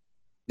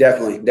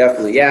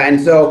 Definitely. Yeah.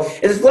 And so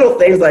it's little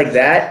things like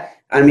that.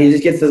 I mean, it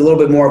just gets a little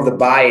bit more of the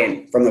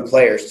buy-in from the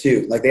players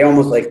too. Like they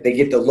almost like they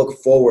get to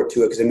look forward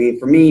to it. Because I mean,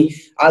 for me,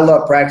 I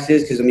love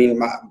practices because I mean,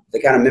 they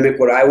kind of mimic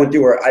what I went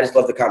through, where I just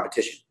love the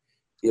competition.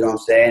 You know what I'm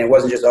saying? It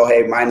wasn't just, oh,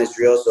 hey, mind this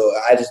drill. So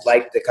I just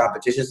liked the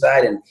competition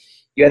side, and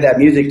you had that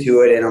music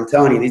to it. And I'm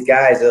telling you, these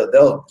guys,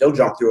 they'll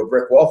jump through a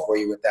brick wall for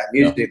you with that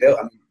music. Yeah.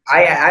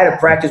 I had a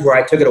practice where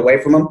I took it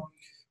away from them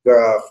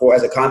for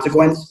as a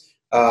consequence.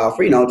 For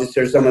just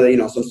there's some of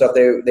the some stuff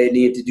they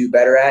needed to do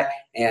better at,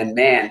 and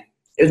man,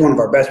 it was one of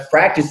our best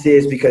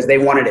practices because they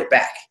wanted it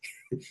back.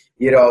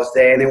 You know what I'm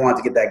saying? They wanted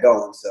to get that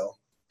going. So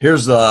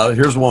here's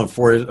one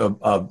for you.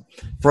 A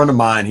friend of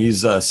mine,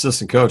 he's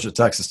assistant coach at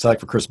Texas Tech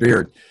for Chris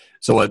Beard.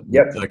 So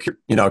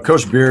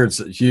Coach Beard's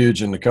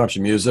huge in the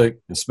country music,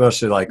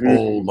 especially like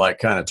old, like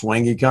kind of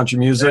twangy country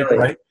music, really?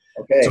 Right?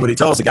 Okay. So what he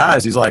tells the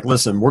guys, he's like,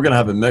 listen, we're going to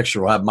have a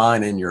mixture. We'll have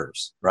mine and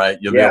yours, right?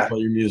 You'll be able to play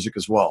your music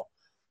as well.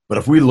 But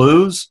if we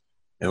lose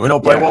and we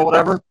don't play well,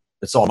 whatever,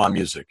 it's all my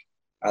music.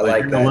 I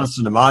like that.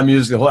 Listen to my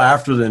music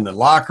after in the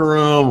locker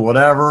room,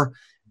 whatever.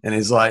 And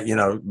he's like,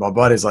 my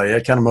buddy's like,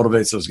 it kind of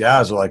motivates those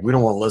guys. They're like, we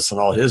don't want to listen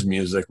to all his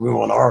music. We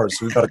want ours.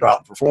 So we got to go out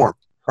and perform,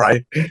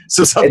 right?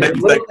 So something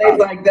little things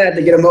like that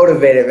to get them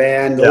motivated,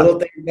 man. The little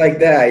things like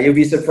that. You'll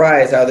be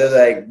surprised how they're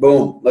like,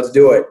 boom, let's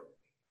do it.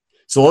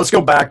 So let's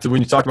go back to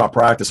when you talked about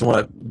practice. I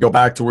want to go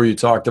back to where you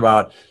talked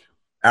about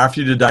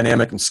after you did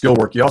dynamic and skill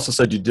work, you also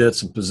said you did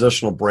some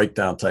positional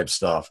breakdown type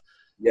stuff.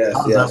 Yes.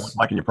 How does that look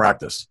like in your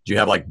practice? Do you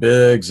have like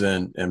bigs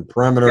and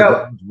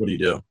perimeter? What do you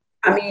do?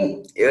 I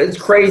mean, it's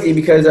crazy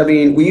because,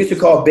 we used to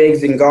call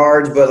bigs and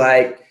guards, but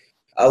like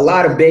a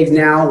lot of bigs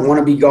now want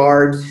to be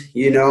guards,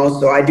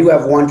 So I do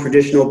have one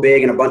traditional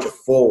big and a bunch of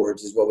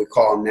forwards is what we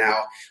call them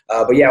now.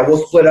 But yeah,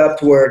 we'll split up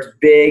to where it's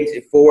bigs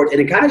and forwards.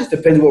 And it kind of just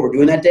depends on what we're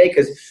doing that day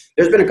because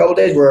there's been a couple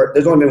days where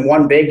there's only been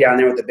one big down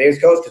there with the bigs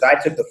coach because I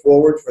took the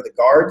forward for the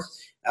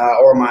guards.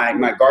 Or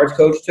my guards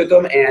coach took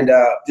them, and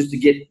just to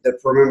get the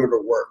perimeter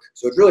work.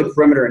 So it's really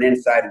perimeter and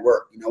inside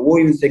work.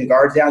 We'll even send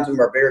guards down, some of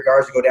our bigger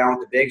guards to go down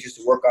with the bigs just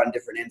to work on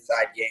different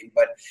inside game.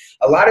 But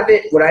a lot of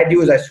it, what I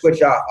do is I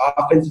switch off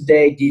offensive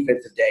day,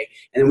 defensive day,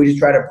 and then we just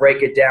try to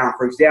break it down.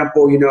 For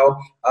example,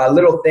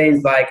 little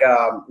things like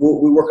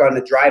we work on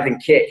the drive and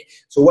kick.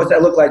 So what's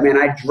that look like, man?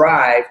 I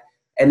drive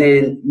and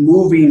then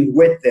moving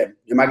with them.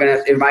 Am I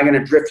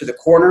gonna drift to the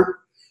corner?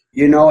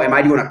 Am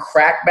I doing a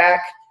crack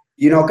back?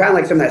 Kind of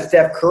like some of that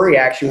Steph Curry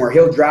action where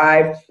he'll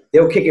drive,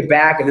 they'll kick it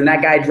back, and then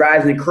that guy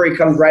drives, and then Curry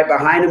comes right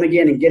behind him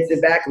again and gets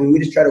it back. We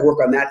just try to work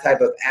on that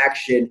type of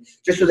action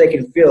just so they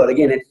can feel it.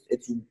 Again,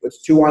 it's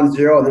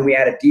 2-on-0, and then we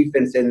add a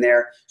defense in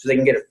there so they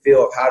can get a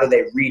feel of how do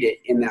they read it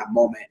in that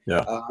moment.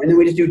 Yeah. And then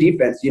we just do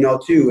defense,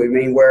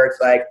 too. Where it's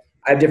like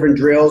I have different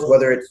drills,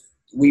 whether it's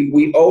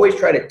we always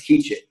try to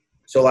teach it.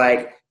 So,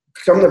 like,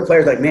 some of the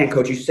players are like, man,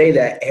 coach, you say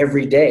that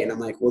every day. And I'm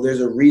like, well, there's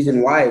a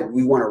reason why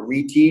we want to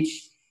reteach,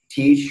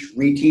 teach,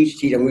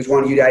 reteach, and we just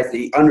want you guys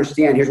to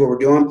understand. Here's what we're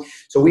doing.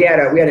 So we had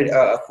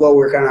a flow. We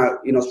were kind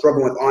of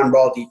struggling with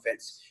on-ball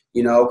defense.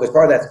 Because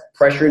part of that's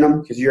pressuring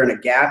them because you're in a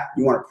gap.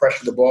 You want to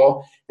pressure the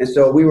ball, and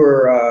so we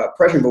were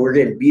pressuring, but we were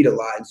getting beat a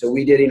lot. And so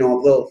we did a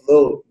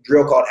little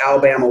drill called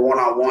Alabama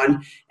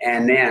 1-on-1.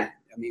 And man,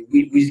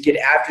 we just get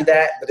after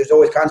that. But there's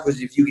always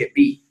consequences if you get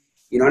beat.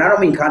 And I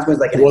don't mean consequences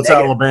like what's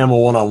Alabama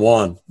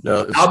 1-on-1?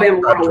 Alabama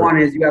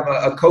 1-on-1 is you have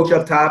a coach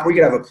up top, or you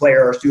could have a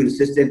player or a student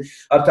assistant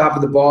up top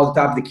of the ball, at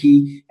the top of the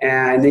key,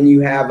 and then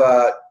you have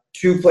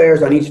two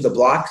players on each of the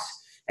blocks,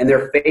 and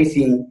they're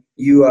facing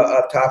you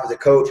up top as a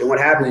coach. And what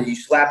happens is you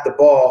slap the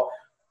ball.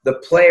 The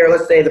player,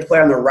 let's say the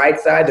player on the right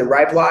side, the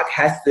right block,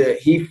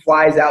 he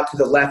flies out to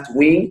the left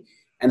wing,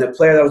 and the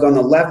player that was on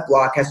the left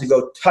block has to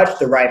go touch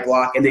the right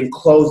block and then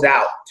close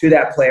out to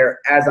that player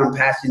as I'm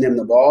passing them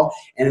the ball,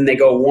 and then they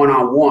go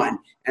 1-on-1.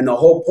 And the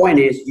whole point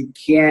is you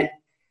can't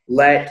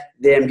let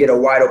them get a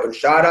wide open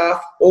shot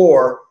off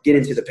or get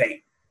into the paint.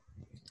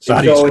 So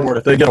how do you score?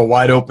 If they get a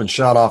wide open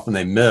shot off and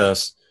they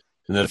miss,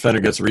 and the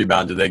defender gets a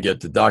rebound, do they get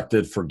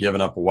deducted for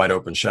giving up a wide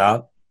open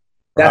shot?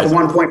 That's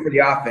 1 point for the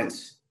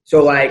offense.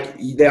 So, like,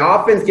 the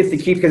offense gets to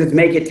keep because it's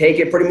make it, take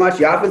it pretty much.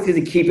 The offense gets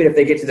to keep it if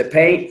they get to the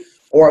paint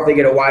or if they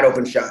get a wide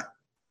open shot.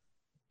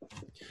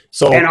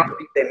 So, and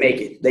obviously they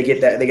make it. They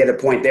get a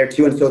point there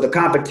too. And so the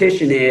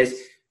competition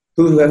is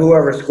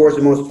whoever scores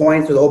the most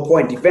points. So the whole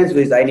point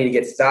defensively is I need to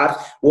get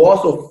stops. We'll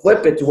also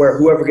flip it to where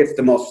whoever gets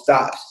the most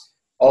stops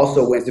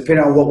also wins,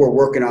 depending on what we're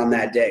working on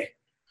that day.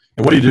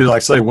 And what do you do?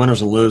 Like, say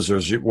winners and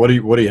losers. What do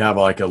you have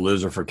like a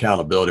loser for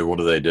accountability? What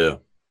do they do?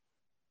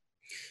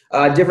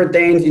 Different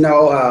things.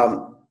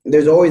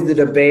 There's always the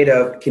debate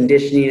of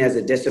conditioning as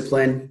a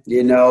discipline.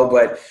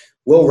 But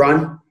we'll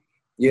run.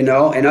 And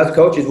us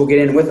coaches will get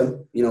in with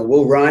them.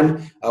 We'll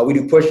run. We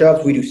do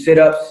push-ups. We do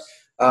sit-ups.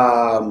 You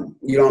know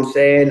what I'm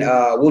saying?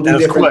 We'll do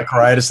and it's quick,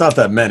 right? It's not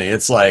that many.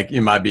 It's like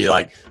you might be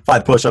like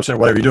 5 push-ups or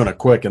whatever. You're doing it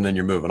quick, and then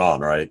you're moving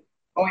on, right?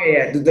 Oh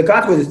yeah. The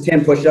consequence is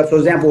 10 push-ups. For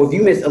example, if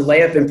you miss a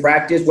layup in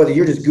practice, whether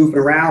you're just goofing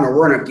around or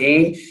we're in a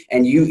game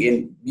and we're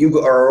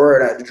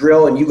in a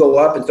drill and you go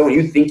up and someone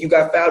you think you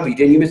got fouled, but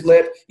you miss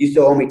layup, you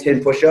still owe me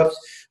 10 push-ups.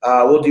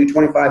 We'll do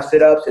 25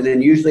 sit-ups, and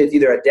then usually it's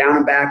either a down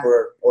and back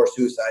or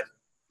suicide.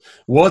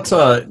 What's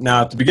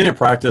now at the beginning of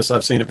practice,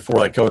 I've seen it before,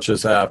 like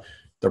coaches have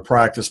their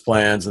practice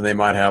plans and they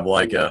might have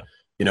like a,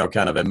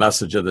 kind of a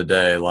message of the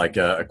day, like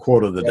a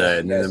quote of the day,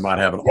 and then they might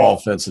have an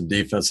offense and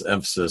defense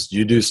emphasis. Do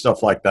you do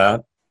stuff like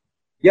that?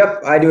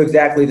 Yep, I do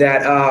exactly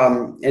that.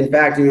 In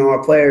fact,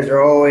 our players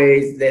are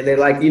always, they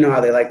like,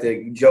 how they like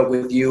to joke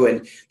with you,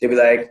 and they'll be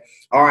like,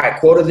 all right,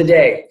 quote of the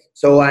day.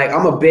 So, like,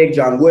 I'm a big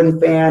John Wooden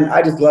fan.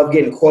 I just love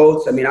getting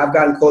quotes. I mean, I've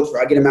gotten quotes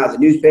where I get them out of the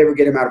newspaper,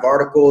 get them out of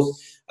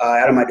articles,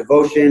 out of my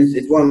devotions.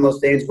 It's one of those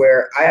things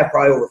where I have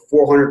probably over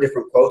 400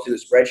 different quotes in a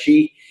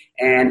spreadsheet,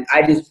 and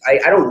I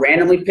don't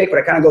randomly pick, but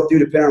I kind of go through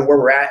depending on where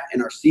we're at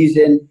in our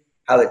season,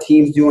 how the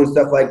team's doing,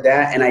 stuff like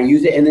that, and I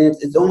use it, and then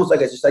it's almost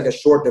like it's just like a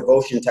short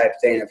devotion type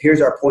thing of here's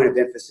our point of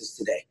emphasis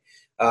today.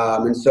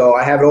 And so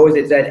I have it always,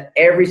 it's at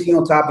every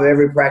single top of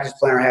every practice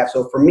plan I have.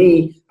 So for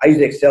me, I use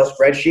the Excel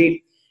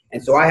spreadsheet,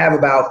 and so I have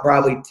about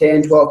probably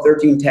 10, 12,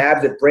 13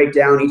 tabs that break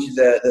down each of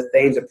the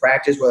things of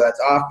practice, whether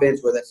that's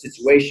offense, whether that's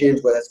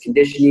situations, whether that's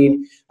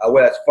conditioning,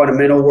 whether that's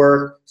fundamental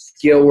work,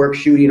 skill work,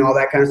 shooting, all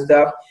that kind of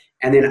stuff.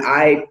 And then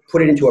I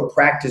put it into a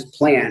practice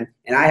plan,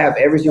 and I have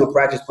every single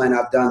practice plan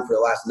I've done for the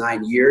last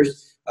 9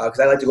 years because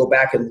I like to go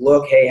back and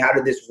look, hey, how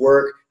did this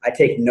work? I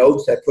take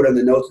notes. I put on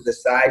the notes to the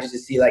side just to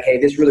see, like, hey,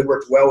 this really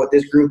worked well with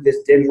this group.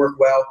 This didn't work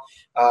well.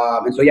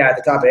 And so, yeah, at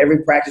the top of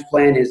every practice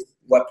plan is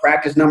what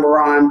practice number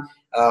we're on,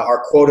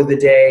 our quote of the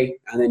day,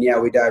 and then, yeah,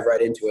 we dive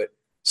right into it.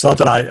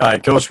 Something I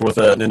coached with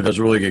an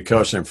individual, really good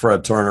coach named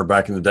Fred Turner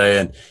back in the day,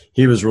 and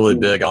he was really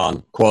big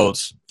on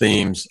quotes,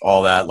 themes,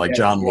 all that, like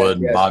John Wood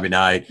and Bobby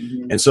Knight.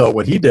 And so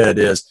what he did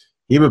is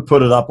he would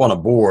put it up on a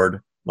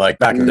board, like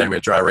back in the day we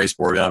had dry erase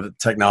board, the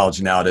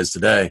technology now it is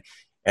today.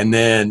 And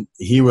then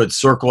he would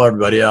circle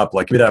everybody up,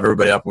 like we'd have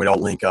everybody up and we'd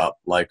all link up,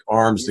 like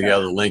arms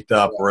together, linked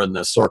up, we're in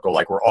this circle,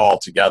 like we're all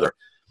together.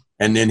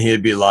 And then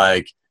he'd be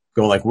like,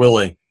 going like,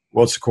 Willie,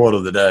 what's the quote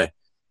of the day?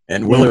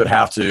 And Willie would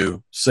have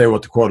to say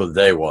what the quote of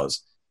the day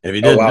was. And if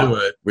he didn't do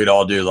it, we'd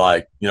all do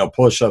like,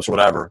 push-ups or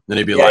whatever. Then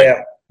he'd be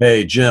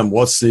hey, Jim,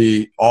 what's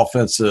the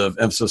offensive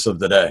emphasis of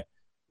the day?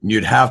 And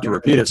you'd have to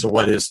repeat it. So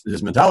what his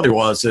mentality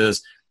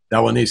is that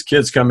when these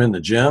kids come in the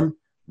gym,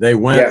 they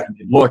went and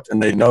they looked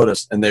and they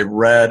noticed and they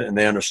read and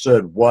they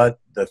understood what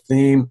the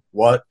theme,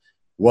 what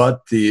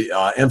the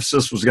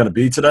emphasis was going to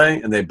be today,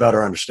 and they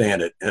better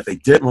understand it. And if they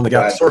didn't, when they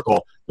got the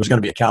circle, there's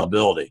going to be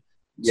accountability.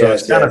 So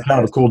it's kind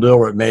of a cool deal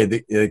where it made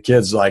the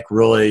kids like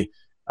really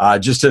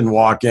just didn't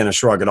walk in and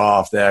shrug it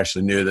off. They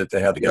actually knew that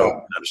they had to go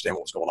and understand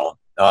what was going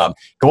on.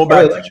 Going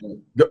back,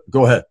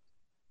 go ahead.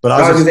 But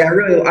I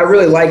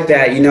really like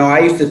that. I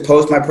used to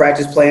post my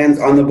practice plans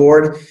on the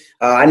board.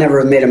 I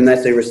never made them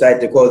necessarily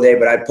recite the quote of the day,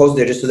 but I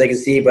posted it just so they can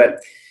see.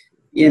 But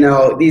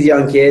these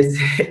young kids,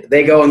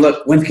 they go and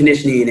look, when's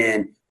conditioning,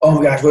 and oh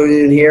my gosh, what are we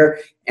doing here?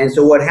 And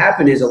so what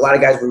happened is a lot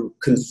of guys would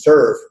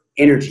conserve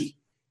energy.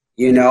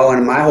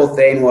 And my whole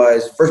thing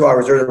was, first of all, I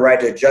reserve the right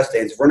to adjust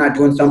things. If we're not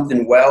doing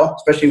something well,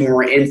 especially when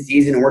we're in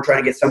season and we're trying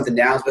to get something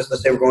down, especially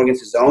let's say we're going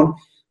against the zone,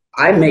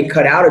 I may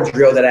cut out a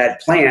drill that I had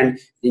planned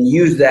and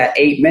use that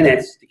 8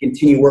 minutes to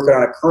continue working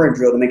on a current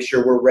drill to make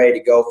sure we're ready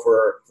to go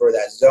for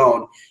that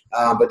zone.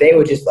 But they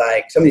would just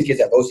like, some of these kids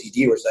have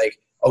OCD where it's like,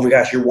 oh my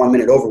gosh, you're 1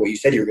 minute over what you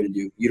said you were going to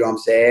do. You know what I'm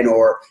saying?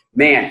 Or,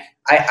 man,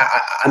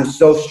 I'm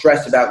so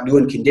stressed about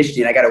doing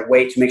conditioning. I got to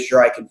wait to make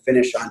sure I can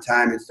finish on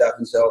time and stuff.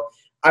 And so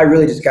I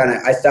really just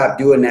I stopped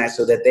doing that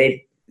so that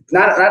they,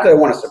 not that I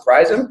want to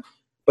surprise them,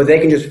 but they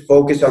can just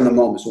focus on the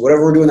moment. So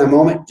whatever we're doing in that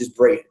moment, just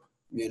bring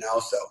it,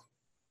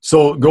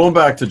 So going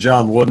back to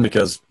John Wooden,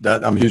 because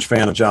I'm a huge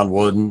fan of John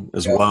Wooden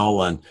as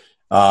well.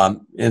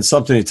 And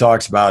something he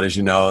talks about is,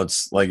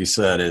 it's like you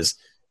said, is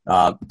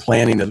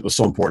planning that was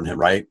so important to him,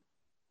 right?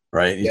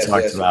 Right. He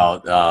talks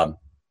about,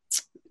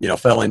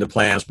 failing to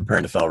plans,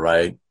 preparing to fail,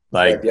 right?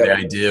 Like the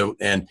idea.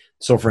 And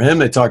so for him,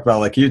 they talked about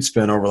like he'd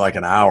spend over like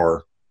an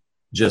hour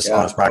just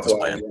on his practice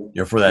plan,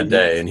 for that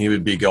day. And he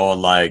would be going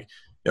like,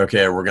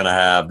 okay, we're going to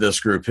have this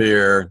group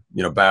here,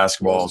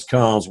 basketballs,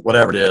 cones,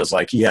 whatever it is.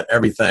 Like he had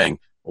everything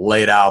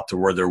laid out to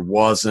where there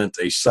wasn't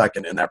a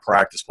second in that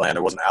practice plan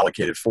it wasn't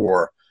allocated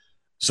for.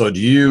 So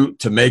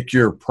to make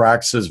your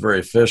practices very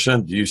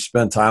efficient, do you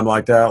spend time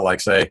like that,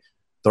 like say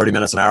 30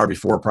 minutes, an hour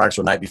before practice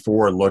or the night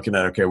before, and looking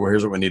at, okay, well,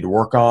 here's what we need to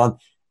work on?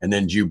 And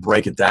then do you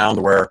break it down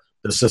to where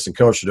the assistant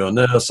coach are doing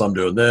this, I'm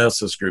doing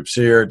this group's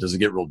here? Does it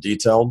get real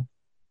detailed?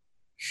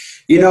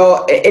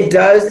 It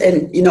does.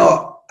 And,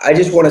 I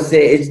just want to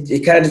say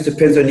it kind of just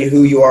depends on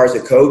who you are as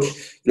a coach.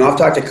 I've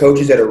talked to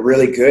coaches that are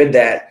really good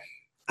that,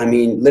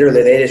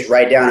 literally they just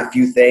write down a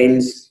few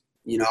things,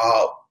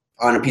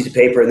 on a piece of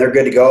paper and they're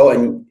good to go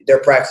and their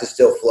practices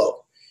still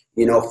flow.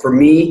 For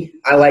me,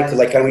 I like to,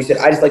 like kind of what you said,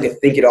 I just like to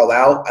think it all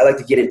out. I like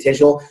to get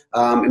intentional.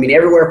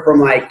 Everywhere from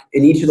like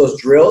in each of those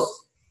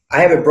drills,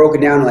 I have it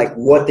broken down like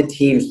what the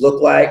teams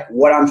look like,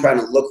 what I'm trying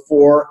to look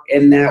for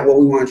in that, what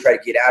we want to try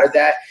to get out of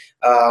that.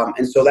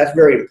 And so that's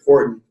very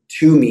important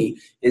to me.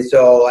 And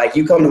so like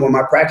you come to one of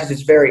my practice,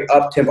 it's very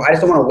up tempo. I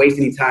just don't want to waste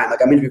any time.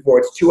 Like I mentioned before,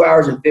 it's 2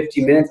 hours and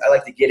 15 minutes. I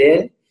like to get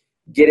in,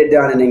 get it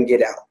done, and then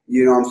get out.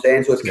 You know what I'm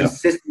saying? So it's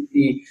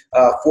consistency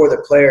for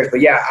the players. But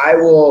yeah,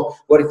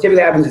 what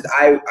typically happens is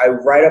I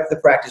write up the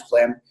practice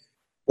plan.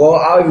 Well,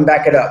 I'll even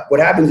back it up. What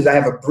happens is I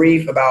have a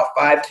brief about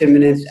 5-10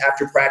 minutes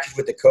after practice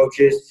with the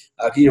coaches.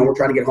 We're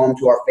trying to get home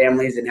to our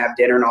families and have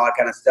dinner and all that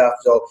kind of stuff.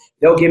 So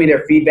they'll give me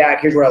their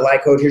feedback. Here's what I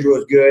like, coach. Here's what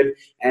was good.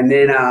 And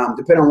then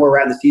depending on where we're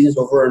at in the season,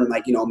 so if we're in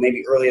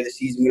maybe earlier the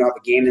season, we don't have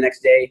a game the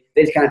next day,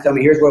 they just kind of tell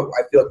me, here's what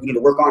I feel like we need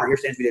to work on, or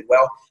here's things we did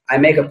well. I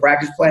make a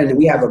practice plan, and then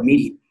we have a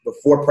meeting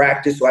before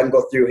practice so I can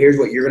go through, here's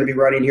what you're going to be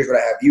running, here's what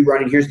I have you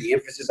running, here's the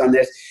emphasis on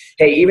this.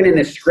 Hey, even in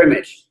this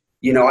scrimmage,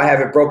 I have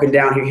it broken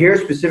down here.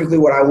 Here's specifically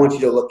what I want you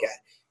to look at.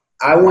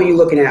 I want you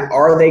looking at,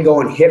 are they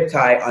going hip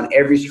tight on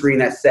every screen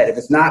that's set? If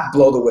it's not,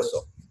 blow the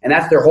whistle. And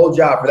that's their whole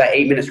job for that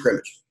 8-minute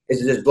scrimmage, is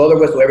to just blow the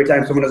whistle every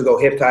time someone does go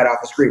hip tight off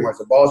a screen, whether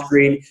it's a ball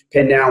screen,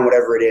 pin down,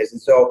 whatever it is. And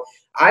so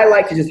I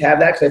like to just have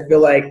that because I feel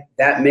like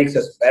that makes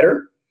us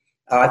better.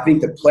 I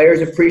think the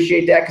players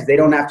appreciate that because they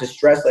don't have to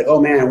stress like,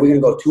 oh, man, we're going to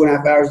go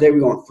 2.5 hours a day.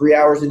 We're going 3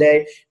 hours a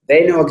day.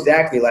 They know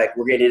exactly like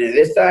we're getting into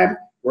this time.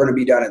 We're going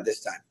to be done at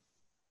this time.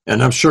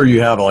 And I'm sure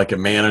you have like a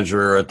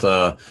manager at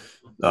the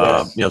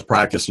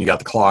practice, and you got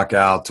the clock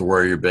out to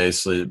where you're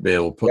basically be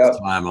able to put the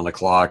time on the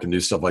clock and do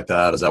stuff like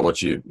that. Is that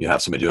what you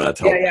have somebody doing that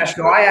to help? Yeah.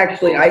 So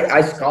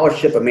I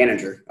scholarship a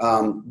manager.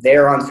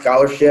 They're on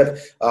scholarship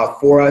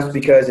for us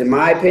because, in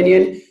my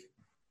opinion,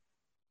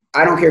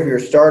 I don't care if you're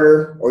a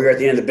starter or you're at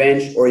the end of the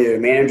bench or you're a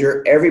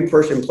manager. Every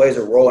person plays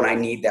a role, and I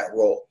need that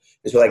role.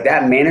 And so, like,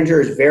 that manager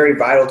is very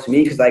vital to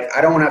me because, like, I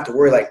don't want to have to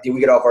worry, like, did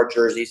we get off our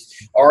jerseys?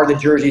 Are the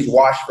jerseys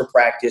washed for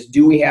practice?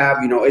 Do we have,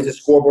 is the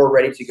scoreboard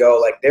ready to go?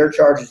 Like, their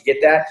charge is to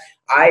get that.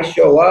 I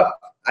show up.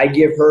 I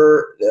give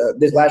her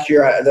the last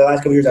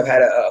couple of years I've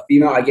had a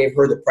female. I gave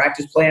her the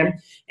practice plan,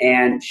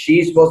 and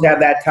she's supposed to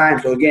have that time.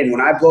 So, again, when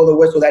I blow the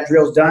whistle, that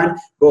drill's done.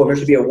 Boom, there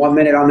should be a 1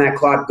 minute on that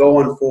clock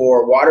going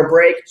for water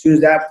break. As soon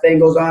as that thing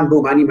goes on,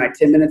 boom, I need my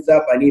 10 minutes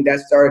up. I need that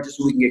started just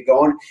so we can get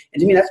going.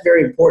 And to me, that's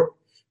very important.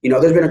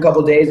 There's been a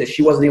couple of days that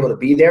she wasn't able to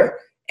be there,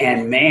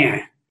 and,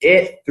 man,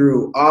 it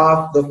threw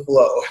off the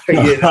flow. To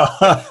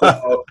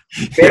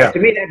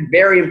me, that's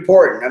very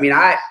important. I mean,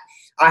 I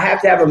have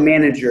to have a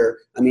manager.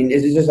 I mean,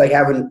 it's just like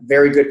having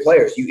very good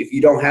players. If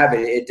you don't have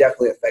it, it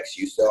definitely affects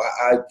you. So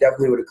I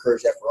definitely would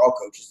encourage that for all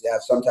coaches to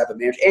have some type of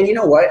manager. And you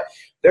know what?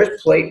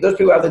 Those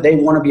people out there, they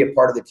want to be a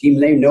part of the team.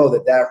 They know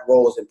that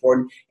role is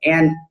important.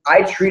 And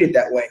I treat it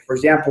that way. For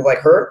example, like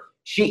her,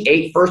 she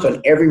ate first on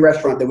every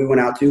restaurant that we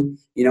went out to,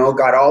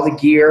 got all the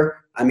gear.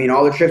 I mean,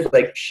 all the trips,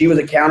 like she was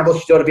accountable. She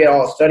still had to be at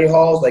all the study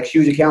halls. Like she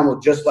was accountable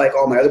just like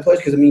all my other players.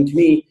 Because, I mean, to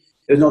me,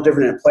 there's no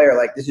different than a player.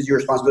 Like, this is your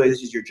responsibility.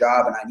 This is your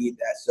job, and I need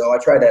that. So I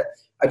try to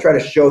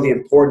show the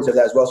importance of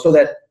that as well so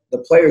that the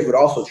players would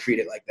also treat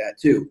it like that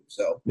too.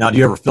 So now, do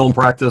you ever film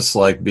practice,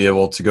 like be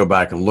able to go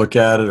back and look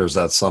at it, or is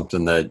that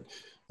something that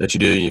you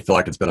do and you feel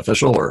like it's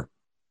beneficial? Or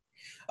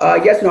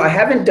yes, no, I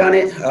haven't done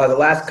it the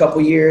last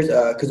couple years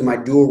because of my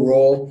dual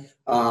role.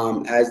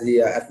 As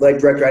the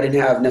athletic director, I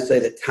didn't have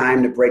necessarily the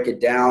time to break it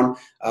down,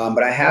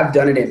 but I have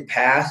done it in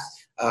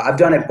past. I've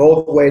done it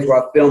both ways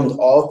where I've filmed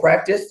all of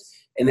practice,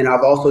 and then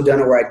I've also done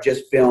it where I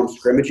just filmed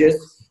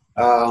scrimmages.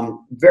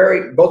 Both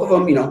of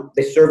them,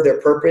 they serve their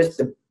purpose.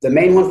 The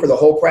main one for the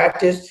whole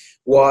practice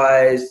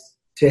was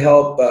to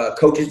help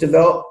coaches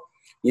develop,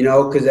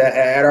 because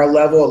at our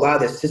level, a lot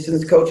of the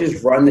assistance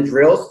coaches run the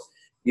drills.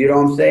 You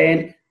know what I'm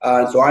saying?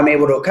 So I'm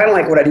able to, kind of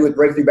like what I do with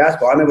Breakthrough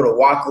Basketball, I'm able to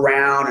walk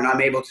around and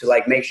I'm able to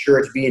like make sure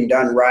it's being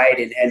done right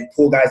and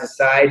pull guys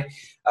aside.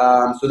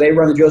 So they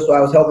run the drill. So I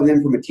was helping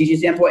them from a teaching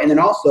standpoint. And then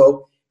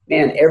also,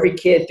 man, every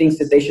kid thinks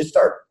that they should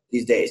start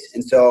these days.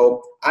 And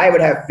so I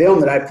would have film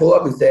that I'd pull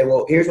up and say,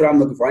 well, here's what I'm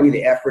looking for. I need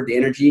the effort, the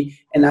energy.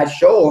 And I'd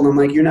show them, I'm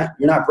like, you're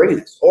not bringing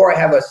this. Or I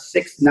have a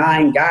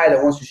 6'9" guy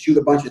that wants to shoot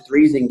a bunch of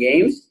threes in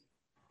games.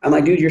 I'm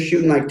like, dude, you're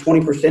shooting like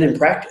 20% in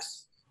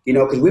practice,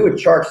 because we would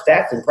chart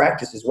stats in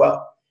practice as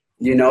well.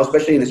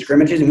 Especially in the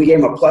scrimmages, and we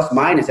gave them a plus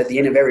minus at the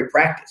end of every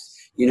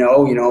practice,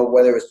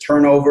 whether it was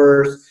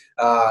turnovers,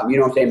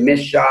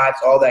 missed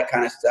shots, all that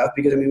kind of stuff.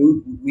 Because, I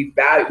mean, we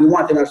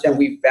want them to understand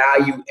we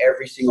value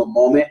every single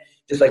moment,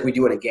 just like we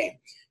do in a game,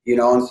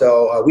 and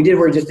so we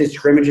just did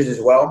scrimmages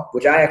as well,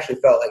 which I actually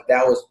felt like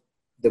that was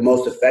the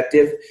most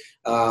effective.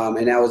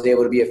 And that was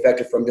able to be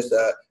effective from just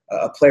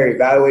a player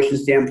evaluation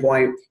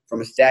standpoint,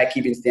 from a stat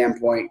keeping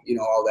standpoint,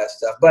 all that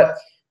stuff. But,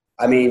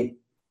 I mean,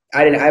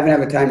 I haven't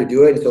had the time to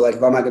do it. And so, like,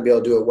 if I'm not going to be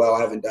able to do it well,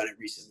 I haven't done it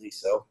recently.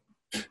 So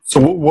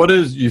what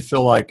is, you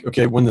feel like,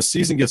 okay, when the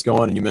season gets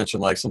going, and you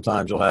mentioned like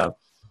sometimes you'll have,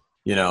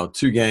 2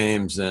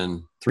 games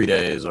in 3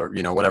 days or,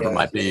 whatever it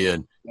might be,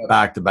 and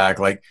back to back,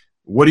 like,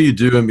 what do you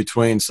do in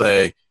between,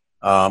 say,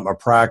 a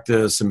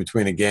practice in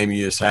between a game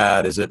you just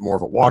had? Is it more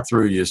of a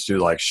walkthrough? You just do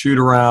like shoot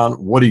around?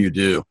 What do you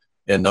do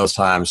in those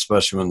times,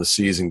 especially when the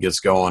season gets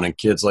going and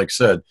kids, like I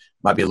said,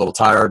 might be a little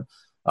tired?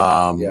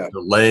 Their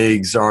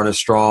legs aren't as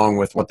strong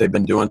with what they've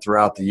been doing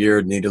throughout the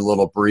year, need a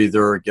little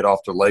breather, get off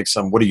their legs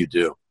some. What do you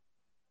do?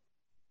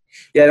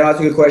 Yeah, no, that's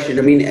a good question.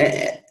 I mean,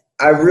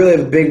 I really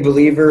am a big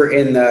believer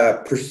in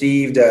the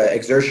perceived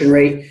exertion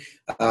rate,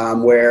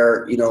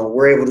 where,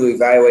 we're able to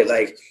evaluate,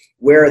 like,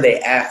 where are they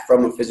at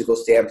from a physical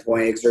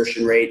standpoint,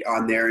 exertion rate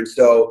on there. And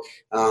so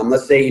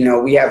let's say,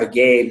 we have a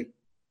game.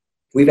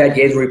 We've had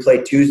games where we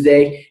played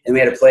Tuesday and we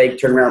had to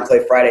turn around and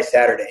play Friday,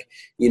 Saturday,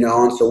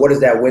 and so what does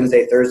that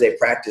Wednesday, Thursday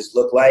practice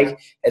look like?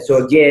 And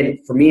so again,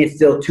 for me, it's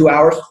still 2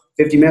 hours,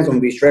 50 minutes. I'm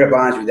gonna be straight up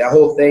honest with you. That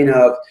whole thing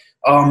of,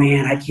 oh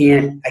man, I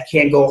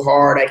can't go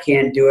hard. I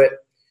can't do it.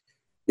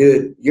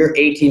 Dude, you're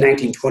 18,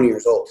 19, 20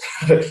 years old.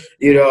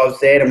 You know what I'm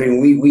saying? I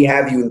mean, we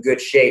have you in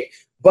good shape,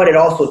 but it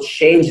also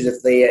changes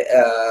if they,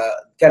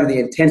 kind of the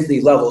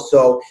intensity level.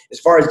 So as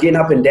far as getting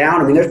up and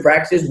down, I mean, there's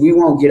practices we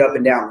won't get up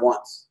and down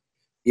once.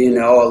 A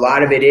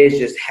lot of it is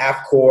just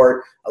half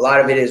court. A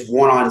lot of it is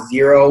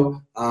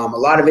 1-on-0. A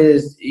lot of it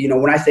is,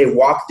 when I say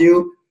walk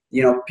through,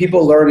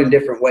 people learn in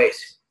different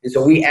ways. And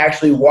so we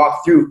actually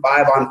walk through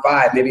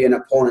 5-on-5, maybe an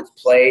opponent's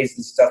plays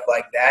and stuff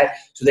like that,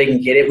 so they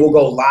can get it. We'll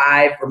go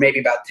live for maybe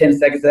about 10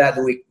 seconds of that,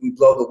 then we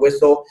blow the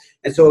whistle.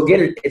 And so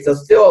again, it's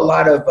still a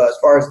lot of, as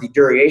far as the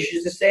duration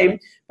is the same,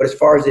 but as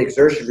far as the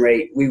exertion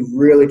rate, we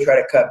really try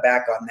to cut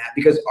back on that,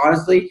 because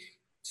honestly,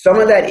 some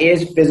of that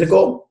is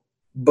physical,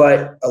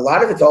 but a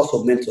lot of it's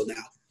also mental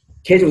now.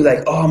 Kids will be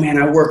like, oh man,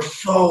 I worked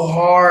so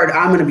hard.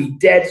 I'm going to be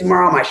dead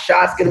tomorrow. My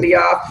shot's going to be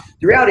off.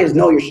 The reality is,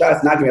 no, your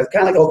shot's not going to be off. It's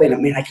kind of like the whole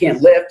thing. Man, I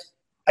can't lift.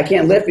 I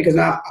can't lift because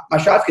now my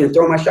shot's going to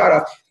throw my shot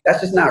off.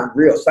 That's just not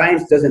real.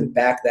 Science doesn't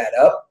back that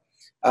up.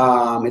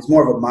 It's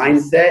more of a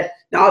mindset.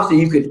 Now,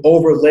 obviously, you could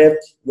overlift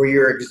where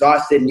you're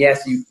exhausted, and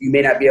yes, you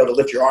may not be able to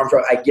lift your arms.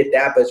 I get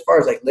that, but as far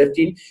as like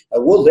lifting,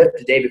 we'll lift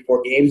the day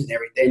before games and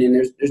everything, and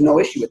there's no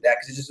issue with that,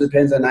 because it just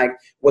depends on like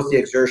what's the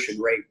exertion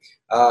rate.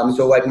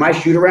 So like my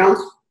shoot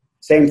arounds,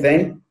 same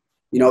thing.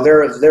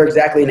 They're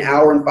exactly 1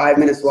 hour and 5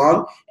 minutes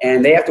long,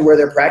 and they have to wear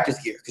their practice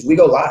gear because we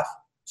go live.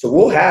 So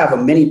we'll have a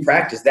mini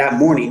practice that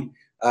morning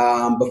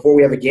before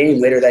we have a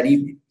game later that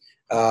evening.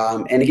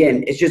 And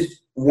again, it's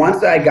just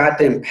once I got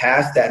them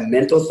past that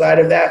mental side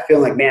of that,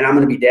 feeling like, man, I'm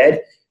going to be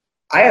dead.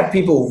 I have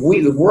people,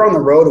 if we're on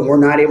the road and we're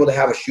not able to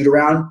have a shoot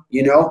around,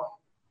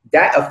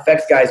 that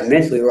affects guys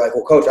mentally. We're like,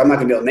 well, coach, I'm not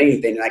going to be able to make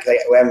anything. Like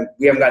we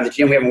haven't gotten to the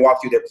gym. We haven't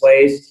walked through their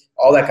plays,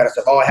 all that kind of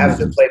stuff. All I have is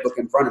their playbook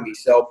in front of me.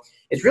 So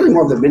it's really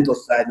more of the mental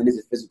side than it is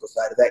the physical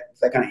side. If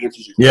that kind of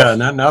answers your question.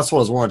 Yeah, and that's what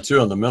I was wanting too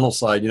on the mental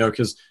side,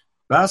 because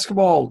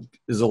basketball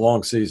is a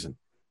long season.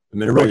 I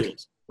mean, it really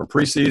is. From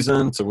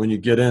preseason to when you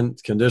get in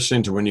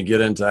conditioning to when you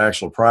get into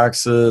actual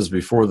practices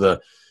before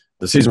the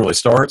season really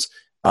starts.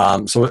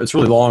 So it's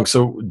really long.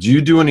 So do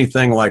you do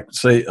anything like,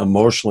 say,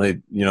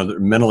 emotionally,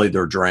 mentally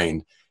they're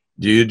drained?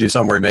 Do you do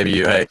something where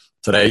maybe hey,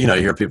 today, you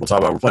hear people talk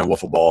about we're playing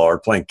wiffle ball or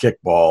playing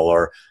kickball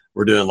or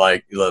we're doing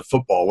like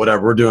football,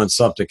 whatever. We're doing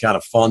something kind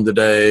of fun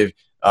today.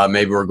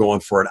 Maybe we're going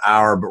for an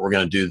hour, but we're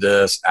going to do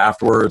this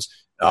afterwards.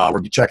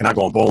 We're checking out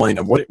going bowling.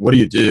 And what do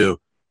you do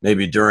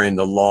maybe during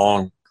the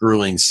long,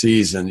 grueling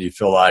season? You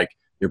feel like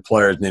your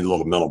players need a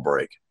little mental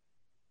break?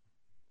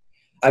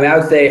 I mean, I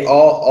would say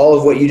all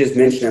of what you just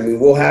mentioned. I mean,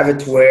 we'll have it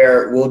to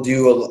where we'll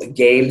do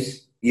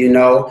games. We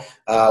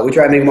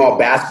try to make them all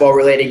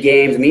basketball-related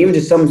games. I mean, even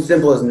just something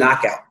simple as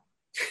knockout.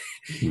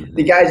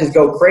 The guys just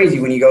go crazy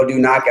when you go do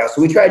knockouts.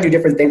 So we try to do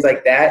different things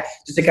like that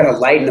just to kind of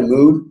lighten the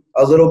mood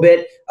a little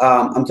bit.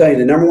 I'm telling you,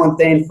 the number one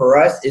thing for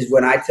us is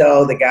when I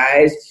tell the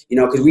guys,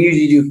 because we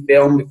usually do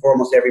film before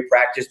almost every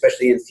practice,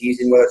 especially in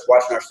season, whether it's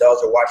watching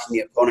ourselves or watching the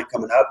opponent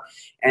coming up.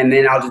 And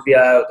then I'll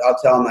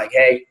tell them like,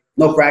 hey,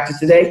 no practice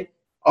today.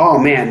 Oh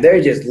man,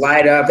 they just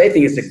light up. They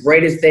think it's the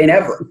greatest thing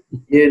ever,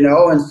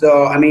 And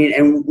so, I mean,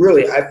 and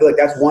really, I feel like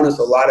that's won us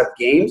a lot of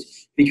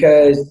games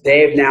because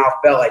they've now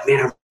felt like,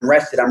 man, I'm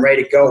rested. I'm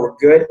ready to go. We're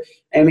good.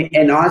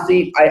 And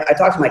honestly, I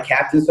talk to my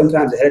captains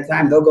sometimes ahead of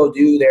time. They'll go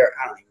do their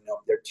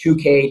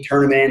 2K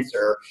tournaments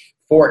or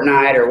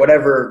Fortnite or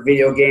whatever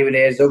video game it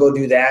is. They'll go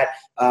do that.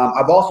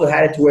 I've also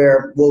had it to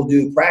where we'll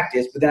do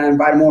practice, but then I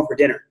invite them over for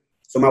dinner.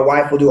 So my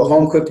wife will do a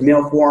home-cooked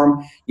meal for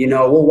them.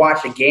 We'll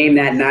watch a game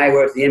that night,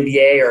 whether it's the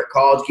NBA or a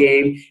college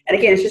game. And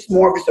again, it's just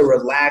more of just a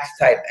relaxed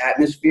type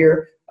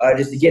atmosphere,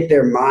 just to get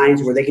their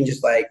minds where they can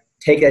just like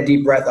take that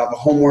deep breath off of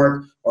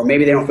homework, or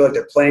maybe they don't feel like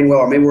they're playing well,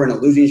 or maybe we're in a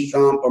losing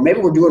slump, or maybe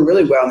we're doing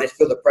really well and they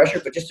feel the pressure,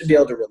 but just to be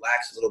able to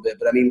relax a little bit.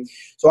 But I mean,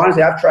 so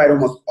honestly, I've tried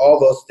almost all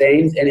those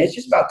things, and it's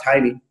just about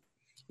timing.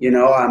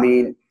 I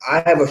mean,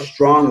 I have a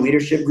strong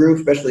leadership group,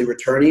 especially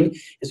returning,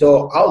 and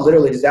so I'll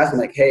literally just ask them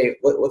like, "Hey,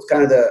 what's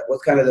kind of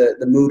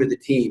the mood of the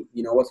team?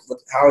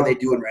 How are they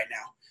doing right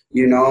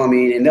now? I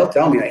mean, and they'll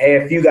tell me like, "Hey,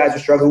 a few guys are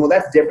struggling." Well,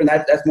 that's different.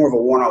 That's more of a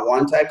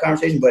one-on-one type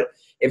conversation. But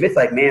if it's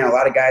like, man, a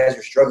lot of guys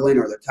are struggling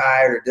or they're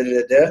tired or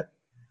da-da-da-da,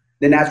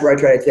 then that's where I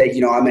try to take,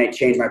 I might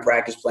change my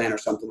practice plan or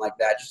something like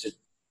that just to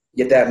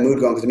get that mood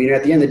going. Because I mean,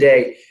 at the end of the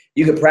day,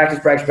 you can practice,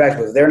 but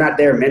if they're not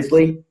there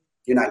mentally,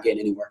 you're not getting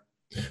anywhere.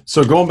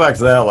 So going back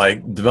to that,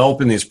 like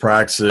developing these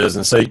practices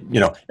and say,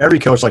 every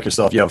coach like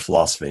yourself, you have a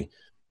philosophy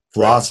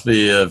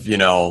of,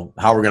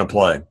 how we're going to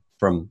play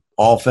from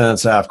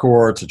offense, half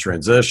court, to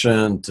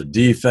transition, to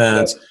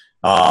defense,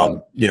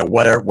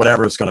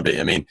 whatever it's going to be.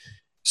 I mean,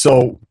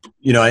 so,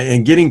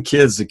 and getting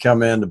kids to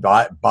come in to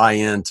buy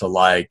into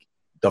like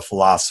the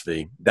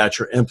philosophy that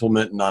you're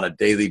implementing on a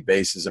daily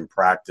basis in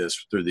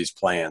practice through these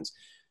plans.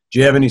 Do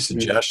you have any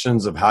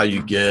suggestions of how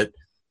you get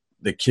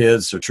the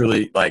kids to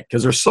truly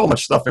because there's so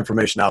much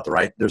information out there,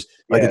 right? There's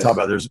they talk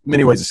about, there's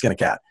many ways to skin a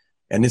cat.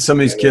 And then some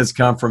of these kids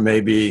come from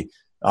maybe,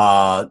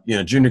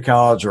 junior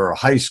college or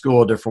high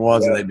school, different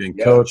ones, and they've been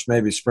coached,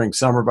 maybe spring,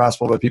 summer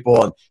basketball by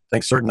people and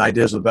think certain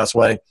ideas are the best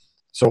way.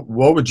 So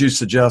what would you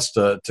suggest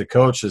to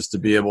coaches to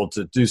be able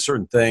to do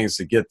certain things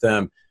to get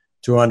them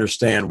to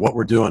understand what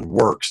we're doing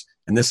works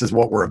and this is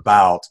what we're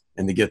about,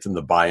 and to get them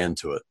to buy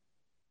into it?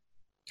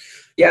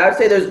 Yeah, I'd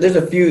say there's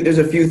a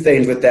few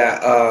things with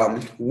that.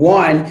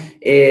 One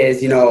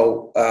is,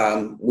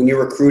 when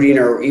you're recruiting,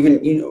 or even,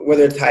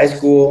 whether it's high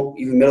school,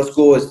 even middle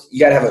school, is you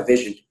got to have a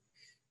vision,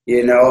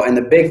 and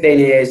the big thing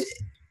is,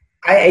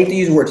 I hate to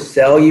use the word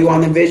sell you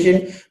on the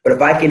vision, but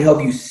if I can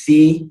help you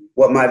see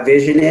what my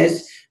vision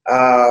is,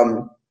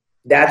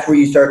 that's where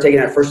you start taking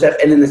that first step.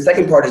 And then the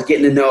second part is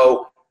getting to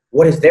know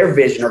what is their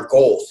vision or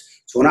goals.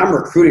 So when I'm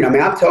recruiting, I'm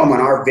telling them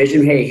on our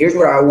vision, hey, here's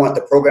what I want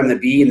the program to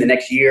be in the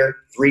next year,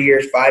 3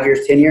 years, 5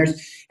 years, 10 years.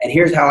 And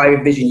here's how I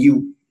envision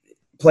you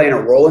playing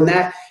a role in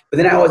that. But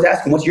then I always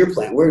ask them, what's your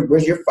plan?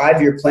 Where's your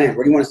 5-year plan?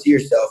 Where do you want to see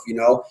yourself?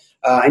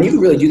 And you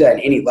can really do that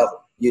at any level.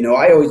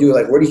 I always do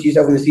where do you see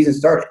yourself when the season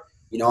started?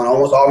 And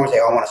almost all of them say,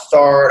 I want to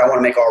start, I want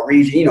to make all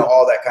region,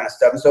 all that kind of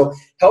stuff. And so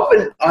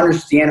helping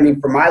understand,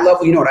 for my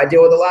level, what I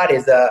deal with a lot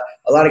is a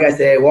lot of guys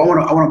say, well,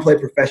 I want to play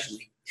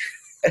professionally.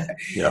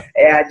 Yeah.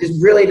 And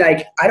just really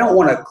I don't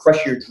want to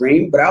crush your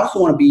dream, but I also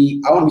want to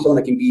be someone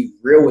that can be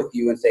real with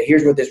you and say,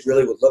 here's what this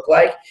really would look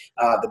like,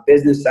 the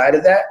business side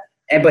of that.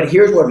 But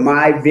here's what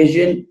my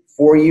vision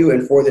for you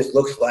and for this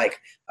looks like.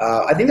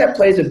 I think that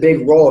plays a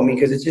big role.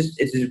 because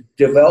it's a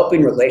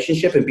developing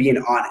relationship and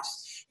being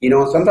honest.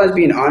 Sometimes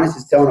being honest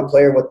is telling a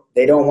player what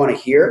they don't want to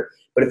hear.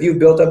 But if you've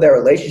built up that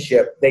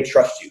relationship, they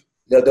trust you.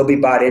 They'll be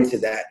bought into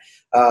that.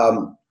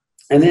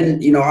 And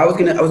then, I was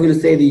gonna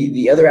say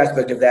the other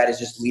aspect of that is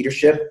just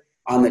leadership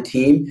on the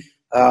team.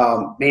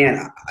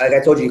 Like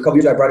I told you, a couple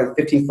years ago, I brought in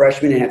 15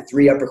 freshmen and had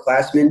 3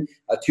 upperclassmen,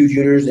 2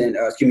 juniors and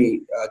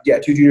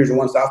 2 juniors and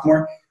 1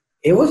 sophomore.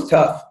 It was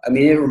tough.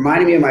 It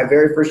reminded me of my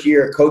very first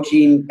year of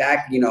coaching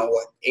back,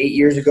 8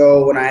 years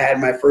ago when I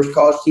had my first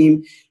college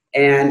team.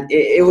 And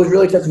it was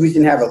really tough because we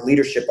didn't have a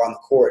leadership on the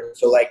court.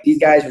 So these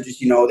guys would just,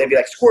 they'd be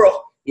like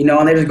squirrel,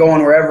 and they're just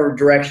going wherever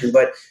direction.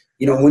 But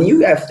when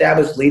you have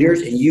established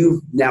leaders and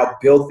you've now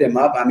built them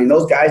up,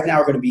 those guys now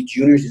are going to be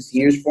juniors and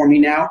seniors for me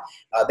now.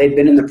 They've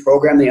been in the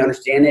program. They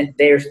understand it.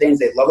 There's things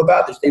they love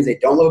about it. There's things they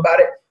don't love about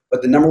it.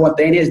 But the number one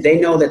thing is they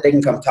know that they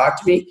can come talk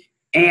to me,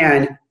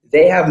 and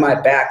they have my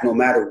back no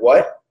matter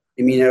what.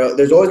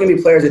 There's always going to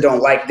be players that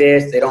don't like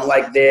this. They don't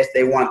like this.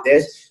 They want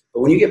this. But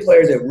when you get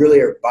players that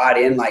really are bought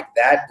in like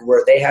that,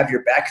 where they have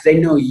your back, because they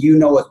know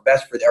what's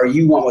best for them, or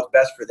you want what's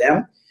best for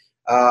them,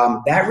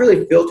 that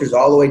really filters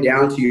all the way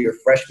down to your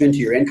freshmen, to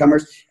your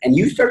incomers. And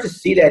you start to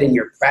see that in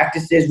your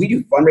practices. We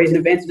do fundraising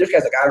events, and there's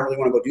guys I don't really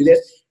want to go do this.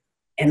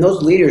 And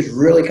those leaders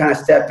really kind of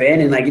step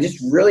in, and it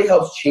just really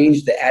helps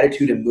change the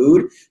attitude and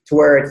mood to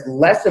where it's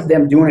less of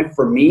them doing it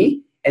for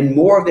me and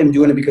more of them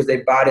doing it because they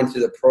bought into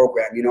the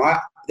program.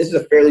 This is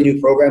a fairly new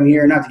program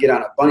here, not to get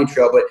on a bunny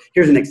trail, but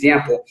here's an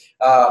example.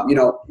 I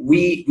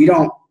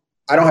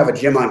don't have a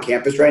gym on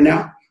campus right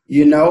now.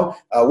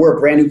 We're a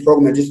brand new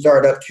program that just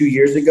started up 2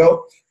 years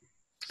ago.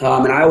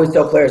 And I always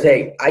tell players,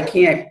 hey,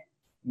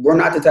 we're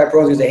not the type of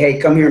programs that say, hey,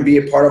 come here and be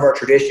a part of our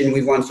tradition.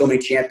 We've won so many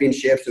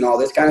championships and all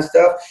this kind of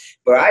stuff.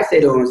 But I say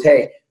to them is,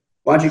 hey,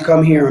 why don't you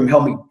come here and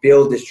help me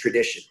build this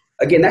tradition?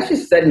 Again, that's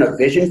just setting a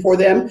vision for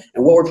them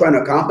and what we're trying to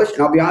accomplish.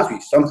 And I'll be honest with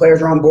you, some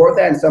players are on board with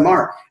that and some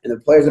aren't. And the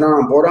players that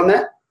aren't on board on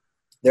that,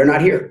 they're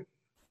not here.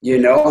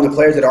 And the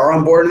players that are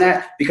on board in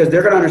that, because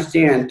they're going to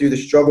understand through the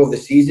struggle of the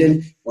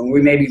season when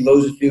we maybe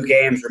lose a few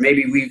games, or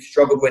maybe we've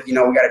struggled with, we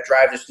got to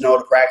drive the snow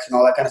to practice and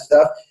all that kind of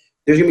stuff.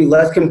 There's going to be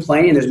less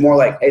complaining. There's more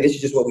like, hey, this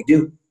is just what we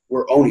do.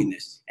 We're owning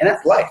this. And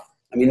that's life.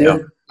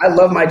 I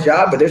love my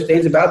job, but there's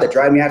things about it that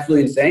drive me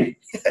absolutely insane,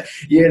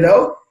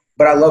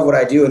 but I love what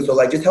I do. And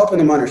so just helping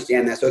them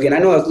understand that. So again, I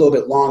know it's a little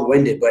bit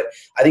long-winded, but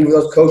I think for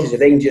those coaches, if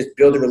they can just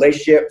build a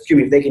relationship,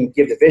 if they can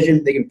give the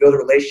vision, they can build a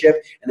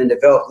relationship and then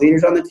develop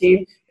leaders on the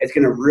team, it's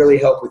going to really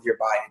help with your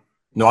buy-in.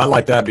 No, I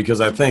like that, because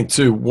I think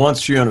too,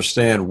 once you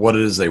understand what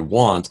it is they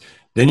want,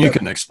 then you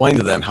can explain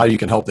to them how you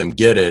can help them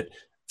get it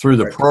through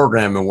the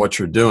program and what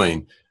you're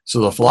doing.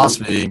 So the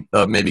philosophy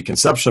of maybe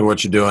conceptually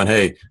what you're doing,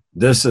 hey,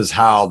 this is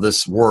how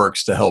this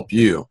works to help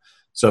you.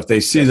 So if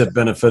they see the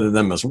benefit of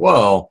them as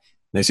well,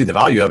 they see the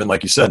value of it,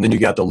 like you said, and then you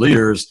got the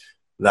leaders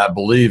that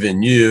believe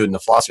in you and the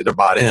philosophy they're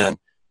bought in,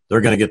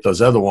 they're going to get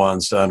those other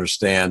ones to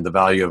understand the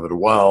value of it as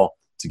well,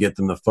 to get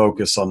them to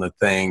focus on the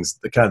things,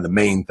 the kind of the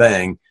main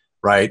thing,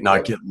 right?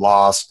 Not get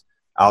lost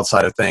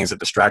outside of things that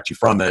distract you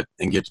from it,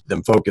 and get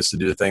them focused to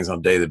do the things on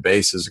a daily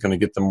basis is going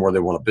to get them where they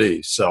want to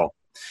be. So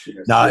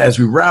now as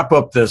we wrap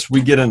up this,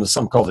 we get into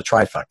something called the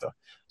trifecta.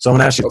 So I'm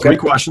going to ask you three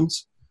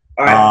questions.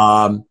 All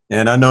right.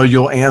 And I know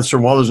you'll answer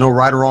them. Well, there's no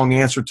right or wrong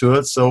answer to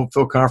it, so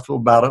feel comfortable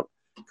about it,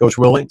 Coach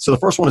Willie. So the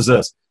first one is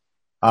this.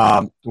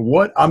 I'm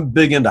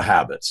big into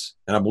habits,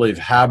 and I believe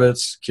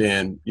habits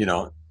can,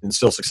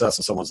 instill success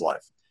in someone's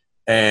life.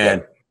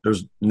 And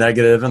there's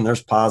negative and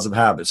there's positive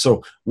habits.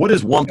 So what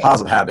is one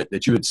positive habit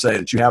that you would say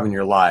that you have in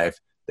your life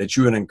that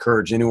you would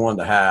encourage anyone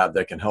to have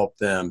that can help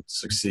them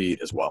succeed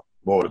as well?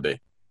 What would it be?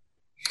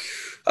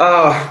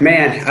 Oh,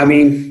 man. I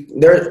mean,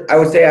 I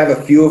would say I have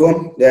a few of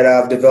them that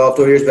I've developed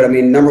over years, but I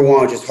mean, number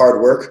one is just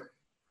hard work.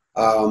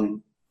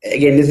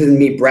 Again, this isn't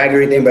me bragging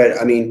or anything, but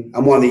I mean,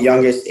 I'm one of the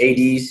youngest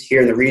ADs here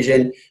in the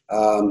region,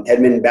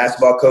 Edmond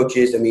basketball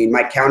coaches. I mean,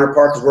 my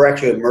counterpart, because we're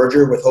actually a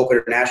merger with Hope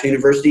International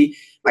University,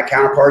 my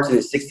counterpart's in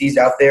his 60s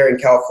out there in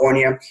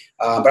California,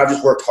 but I've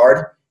just worked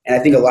hard. And I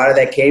think a lot of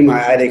that came, I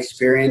had the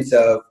experience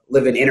of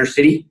living inner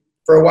city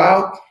for a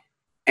while,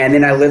 and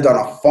then I lived on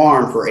a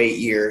farm for 8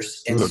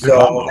 years. And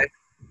so I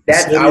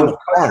was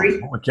hungry,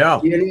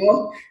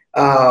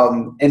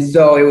 and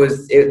so it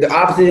was the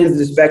opposite ends of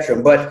the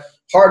spectrum. But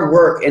hard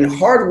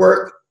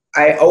work,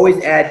 I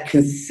always add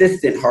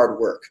consistent hard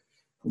work.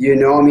 I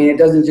mean, it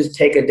doesn't just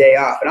take a day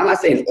off. And I'm not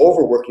saying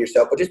overworking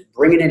yourself, but just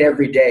bringing it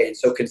every day. And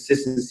so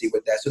consistency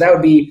with that. So that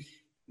would be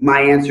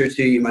my answer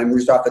to you,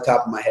 just off the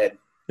top of my head.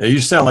 Yeah, you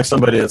sound like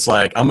somebody that's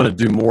like, I'm going to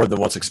do more than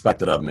what's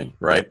expected of me,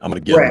 right? I'm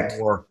going to give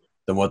more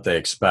than what they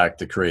expect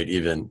to create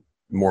even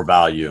more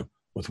value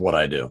with what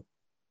I do.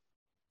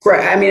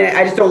 Correct. I mean,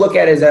 I just don't look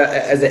at it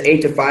as an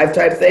 8 to 5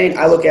 type thing.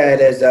 I look at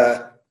it as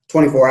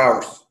 24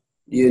 hours.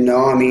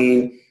 I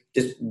mean,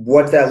 just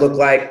what's that look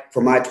like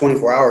for my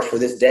 24 hours for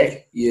this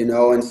day,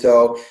 And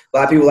so a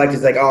lot of people like to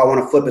like, oh, I want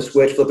to flip a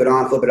switch, flip it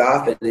on, flip it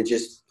off. And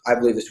I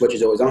believe the switch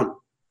is always on.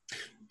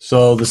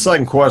 So the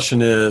second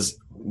question is,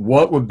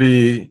 what would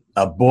be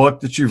a book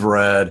that you've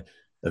read,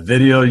 a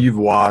video you've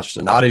watched,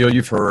 an audio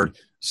you've heard,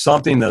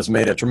 something that's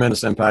made a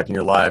tremendous impact in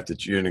your life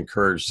that you'd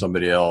encourage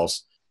somebody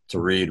else to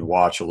read,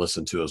 watch, or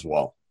listen to as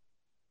well?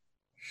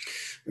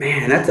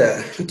 Man,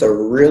 that's a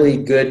really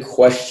good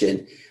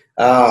question.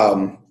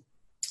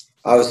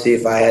 Obviously,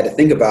 if I had to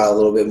think about it a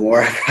little bit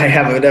more, I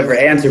have a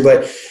different answer.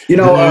 But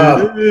yeah,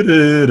 I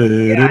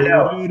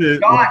know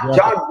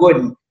John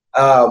Wooden.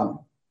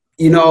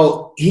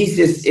 He's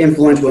just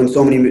influential in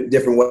so many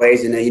different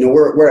ways. And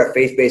we're a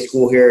faith-based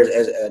school here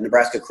as a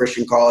Nebraska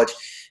Christian college,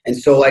 and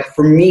so like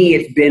for me,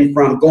 it's been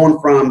going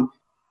from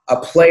a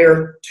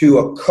player to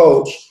a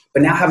coach,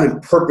 but now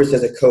having purpose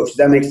as a coach. Does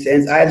that make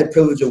sense? I had the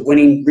privilege of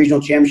winning regional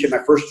championship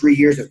my first 3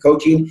 years of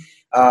coaching.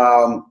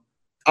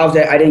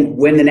 Obviously, I didn't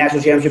win the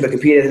national championship, but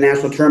competed in the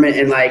national tournament,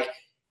 and I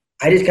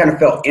just kind of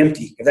felt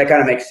empty, if that kind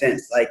of makes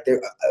sense.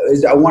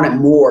 I wanted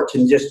more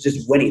than just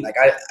winning.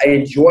 I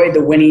enjoyed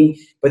the winning,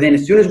 but then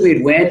as soon as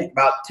we'd win,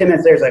 about 10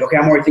 minutes later, it's like, okay,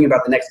 I'm already thinking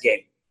about the next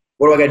game.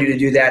 What do I got to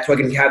do that so I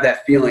can have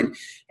that feeling?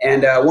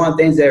 And one of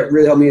the things that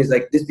really helped me is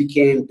this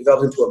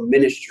developed into a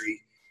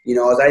ministry.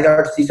 As I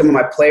started to see some of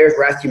my players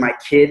were asking my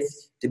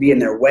kids to be in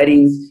their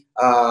weddings.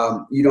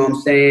 You know what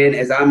I'm saying?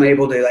 As I'm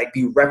able to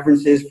be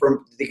references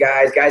from the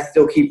guys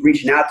still keep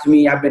reaching out to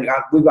me.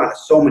 We've gone to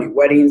so many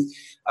weddings.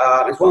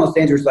 It's one of those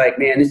things where it's like,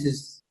 man, this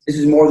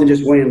is more than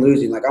just winning and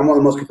losing. I'm one of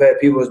the most competitive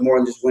people who's more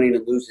than just winning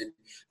and losing.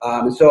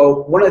 And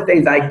so one of the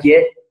things I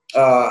get,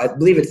 I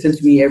believe it's sent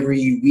to me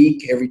every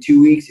week, every 2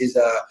 weeks, is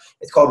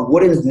it's called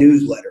Wooden's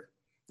Newsletter.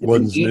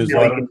 Wooden's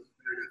Newsletter?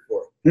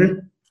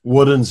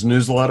 Wooden's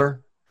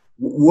Newsletter?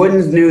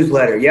 Wooden's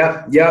Newsletter.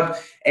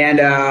 Yep. And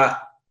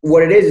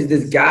what it is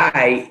this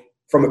guy,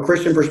 from a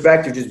Christian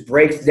perspective, just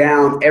breaks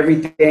down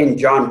everything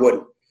John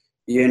Wooden.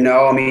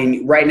 I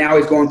mean, right now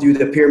he's going through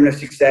the Pyramid of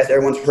Success.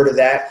 Everyone's heard of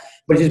that.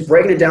 But just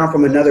breaking it down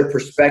from another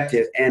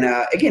perspective. And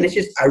again, it's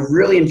just, I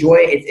really enjoy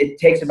it. It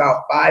takes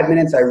about 5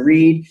 minutes. I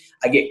read.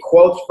 I get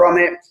quotes from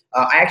it.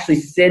 I actually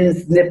send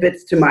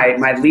snippets to my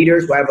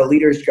leaders. I have a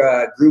leaders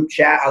group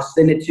chat. I'll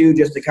send it to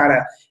just to kind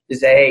of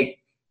say, hey,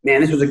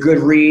 man, this was a good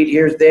read.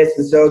 Here's this.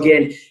 And so,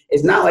 again,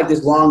 it's not like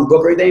this long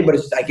book or anything, but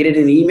it's just, I get it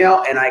in an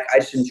email, and I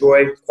just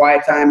enjoy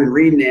quiet time and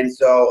reading it. And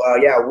so,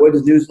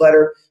 Wooden's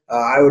Newsletter,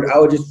 I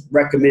would just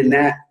recommend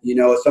that.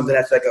 It's something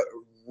that's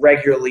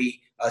regularly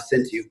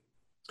sent to you.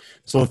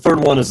 So the third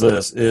one is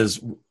this,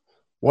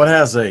 what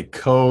has a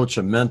coach,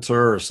 a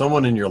mentor, or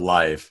someone in your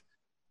life,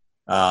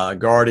 a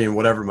guardian,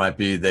 whatever it might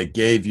be, that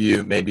gave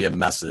you maybe a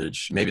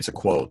message, maybe it's a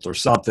quote or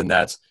something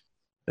that's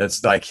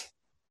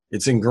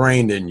it's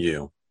ingrained in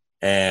you,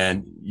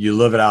 and you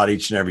live it out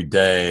each and every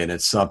day, and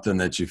it's something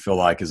that you feel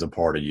like is a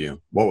part of you?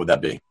 What would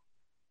that be?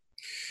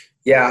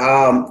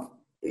 Yeah,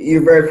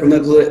 you're very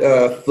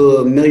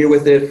familiar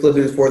with it.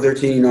 Philippians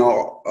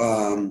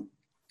 4:13,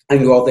 I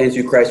can do all things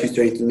through Christ who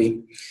strengthens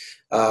me.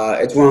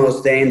 It's one of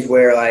those things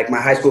where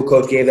my high school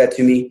coach gave that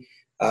to me.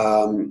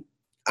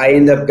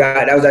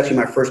 That was actually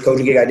my first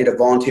coaching gig. I did a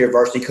volunteer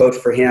varsity coach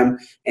for him,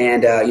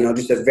 and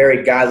just a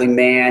very godly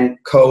man,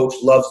 coach,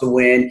 loves to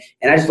win,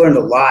 and I just learned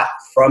a lot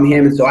from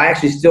him. And so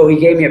he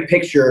gave me a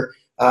picture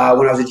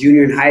when I was a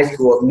junior in high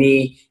school of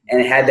me,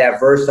 and it had that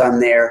verse on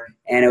there,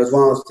 and it was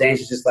one of those things.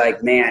 It's just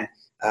like, man,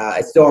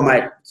 It's still on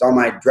my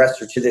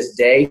dresser to this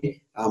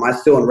day. I'm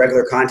still in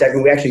regular contact,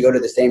 and we actually go to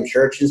the same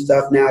church and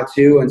stuff now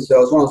too. And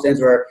so it's one of those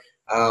things where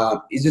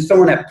he's just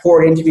someone that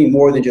poured into me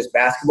more than just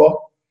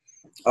basketball.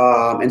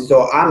 And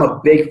so I'm a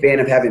big fan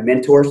of having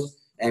mentors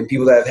and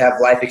people that have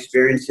life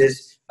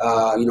experiences.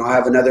 I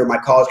have my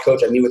college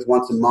coach I meet with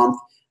once a month.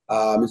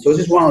 And so it's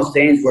just one of those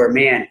things where,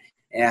 man,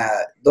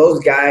 those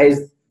guys,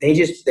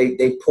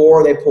 they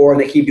pour, and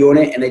they keep doing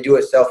it, and they do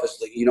it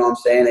selflessly. You know what I'm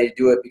saying? They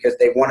do it because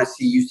they want to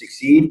see you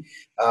succeed.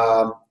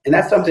 And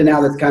that's something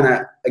now that's kind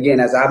of, again,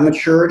 as I've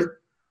matured,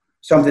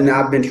 something that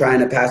I've been trying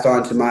to pass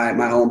on to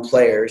my own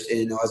players.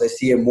 And, as I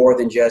see it more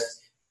than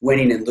just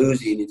winning and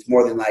losing, it's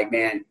more than like,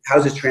 man, how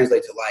does this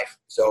translate to life?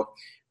 So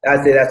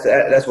I'd say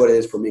that's what it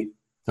is for me.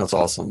 That's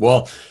awesome.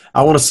 Well,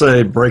 I want to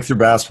say Breakthrough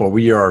Basketball,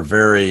 we are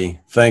very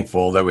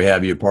thankful that we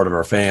have you part of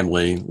our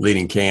family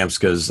leading camps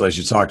because, as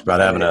you talked about,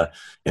 having an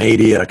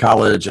AD at a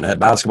college and a head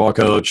basketball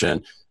coach,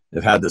 and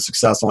have had the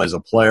success not only as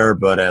a player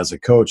but as a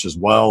coach as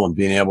well, and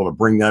being able to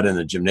bring that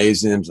into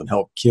gymnasiums and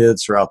help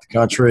kids throughout the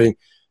country.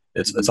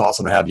 It's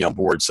awesome to have you on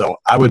board. So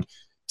I would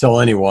tell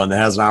anyone that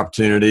has an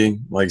opportunity,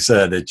 like I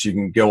said, that you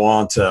can go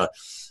on to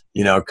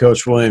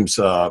Coach Williams'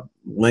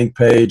 link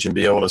page and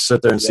be able to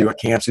sit there and see what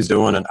camps he's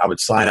doing. And I would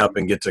sign up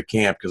and get to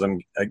camp because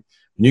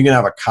you can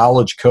have a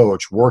college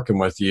coach working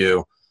with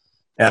you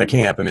at a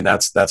camp. I mean,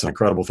 that's an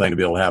incredible thing to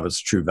be able to have. It's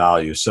true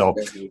value. So,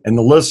 and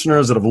the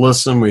listeners that have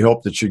listened, we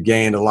hope that you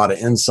gained a lot of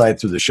insight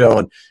through the show.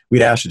 And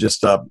we'd ask you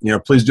just,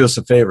 please do us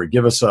a favor.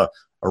 Give us a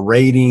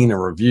rating,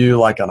 a review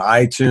like on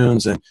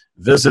iTunes, and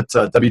visit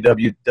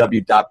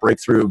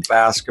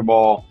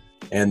www.breakthroughbasketball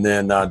and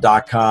then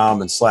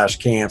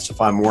 .com/camps to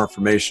find more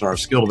information on our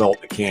skill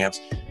development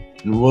camps.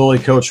 And really,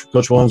 Coach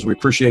Williams, we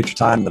appreciate your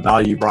time and the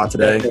value you brought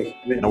today.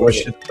 And I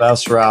wish you the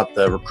best throughout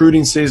the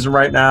recruiting season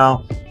right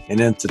now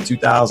and into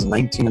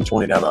 2019 and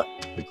 20 to have a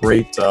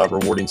great,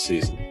 rewarding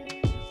season.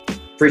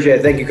 Appreciate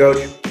it. Thank you,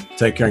 Coach.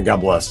 Take care and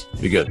God bless.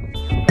 Be good.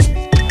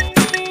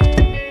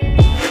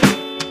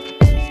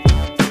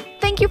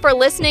 Thank you for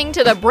listening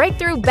to the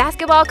Breakthrough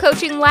Basketball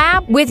Coaching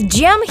Lab with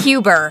Jim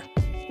Huber.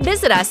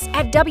 Visit us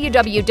at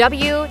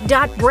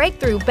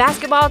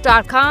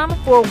www.breakthroughbasketball.com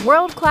for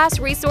world-class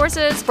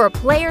resources for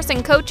players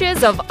and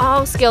coaches of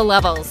all skill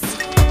levels.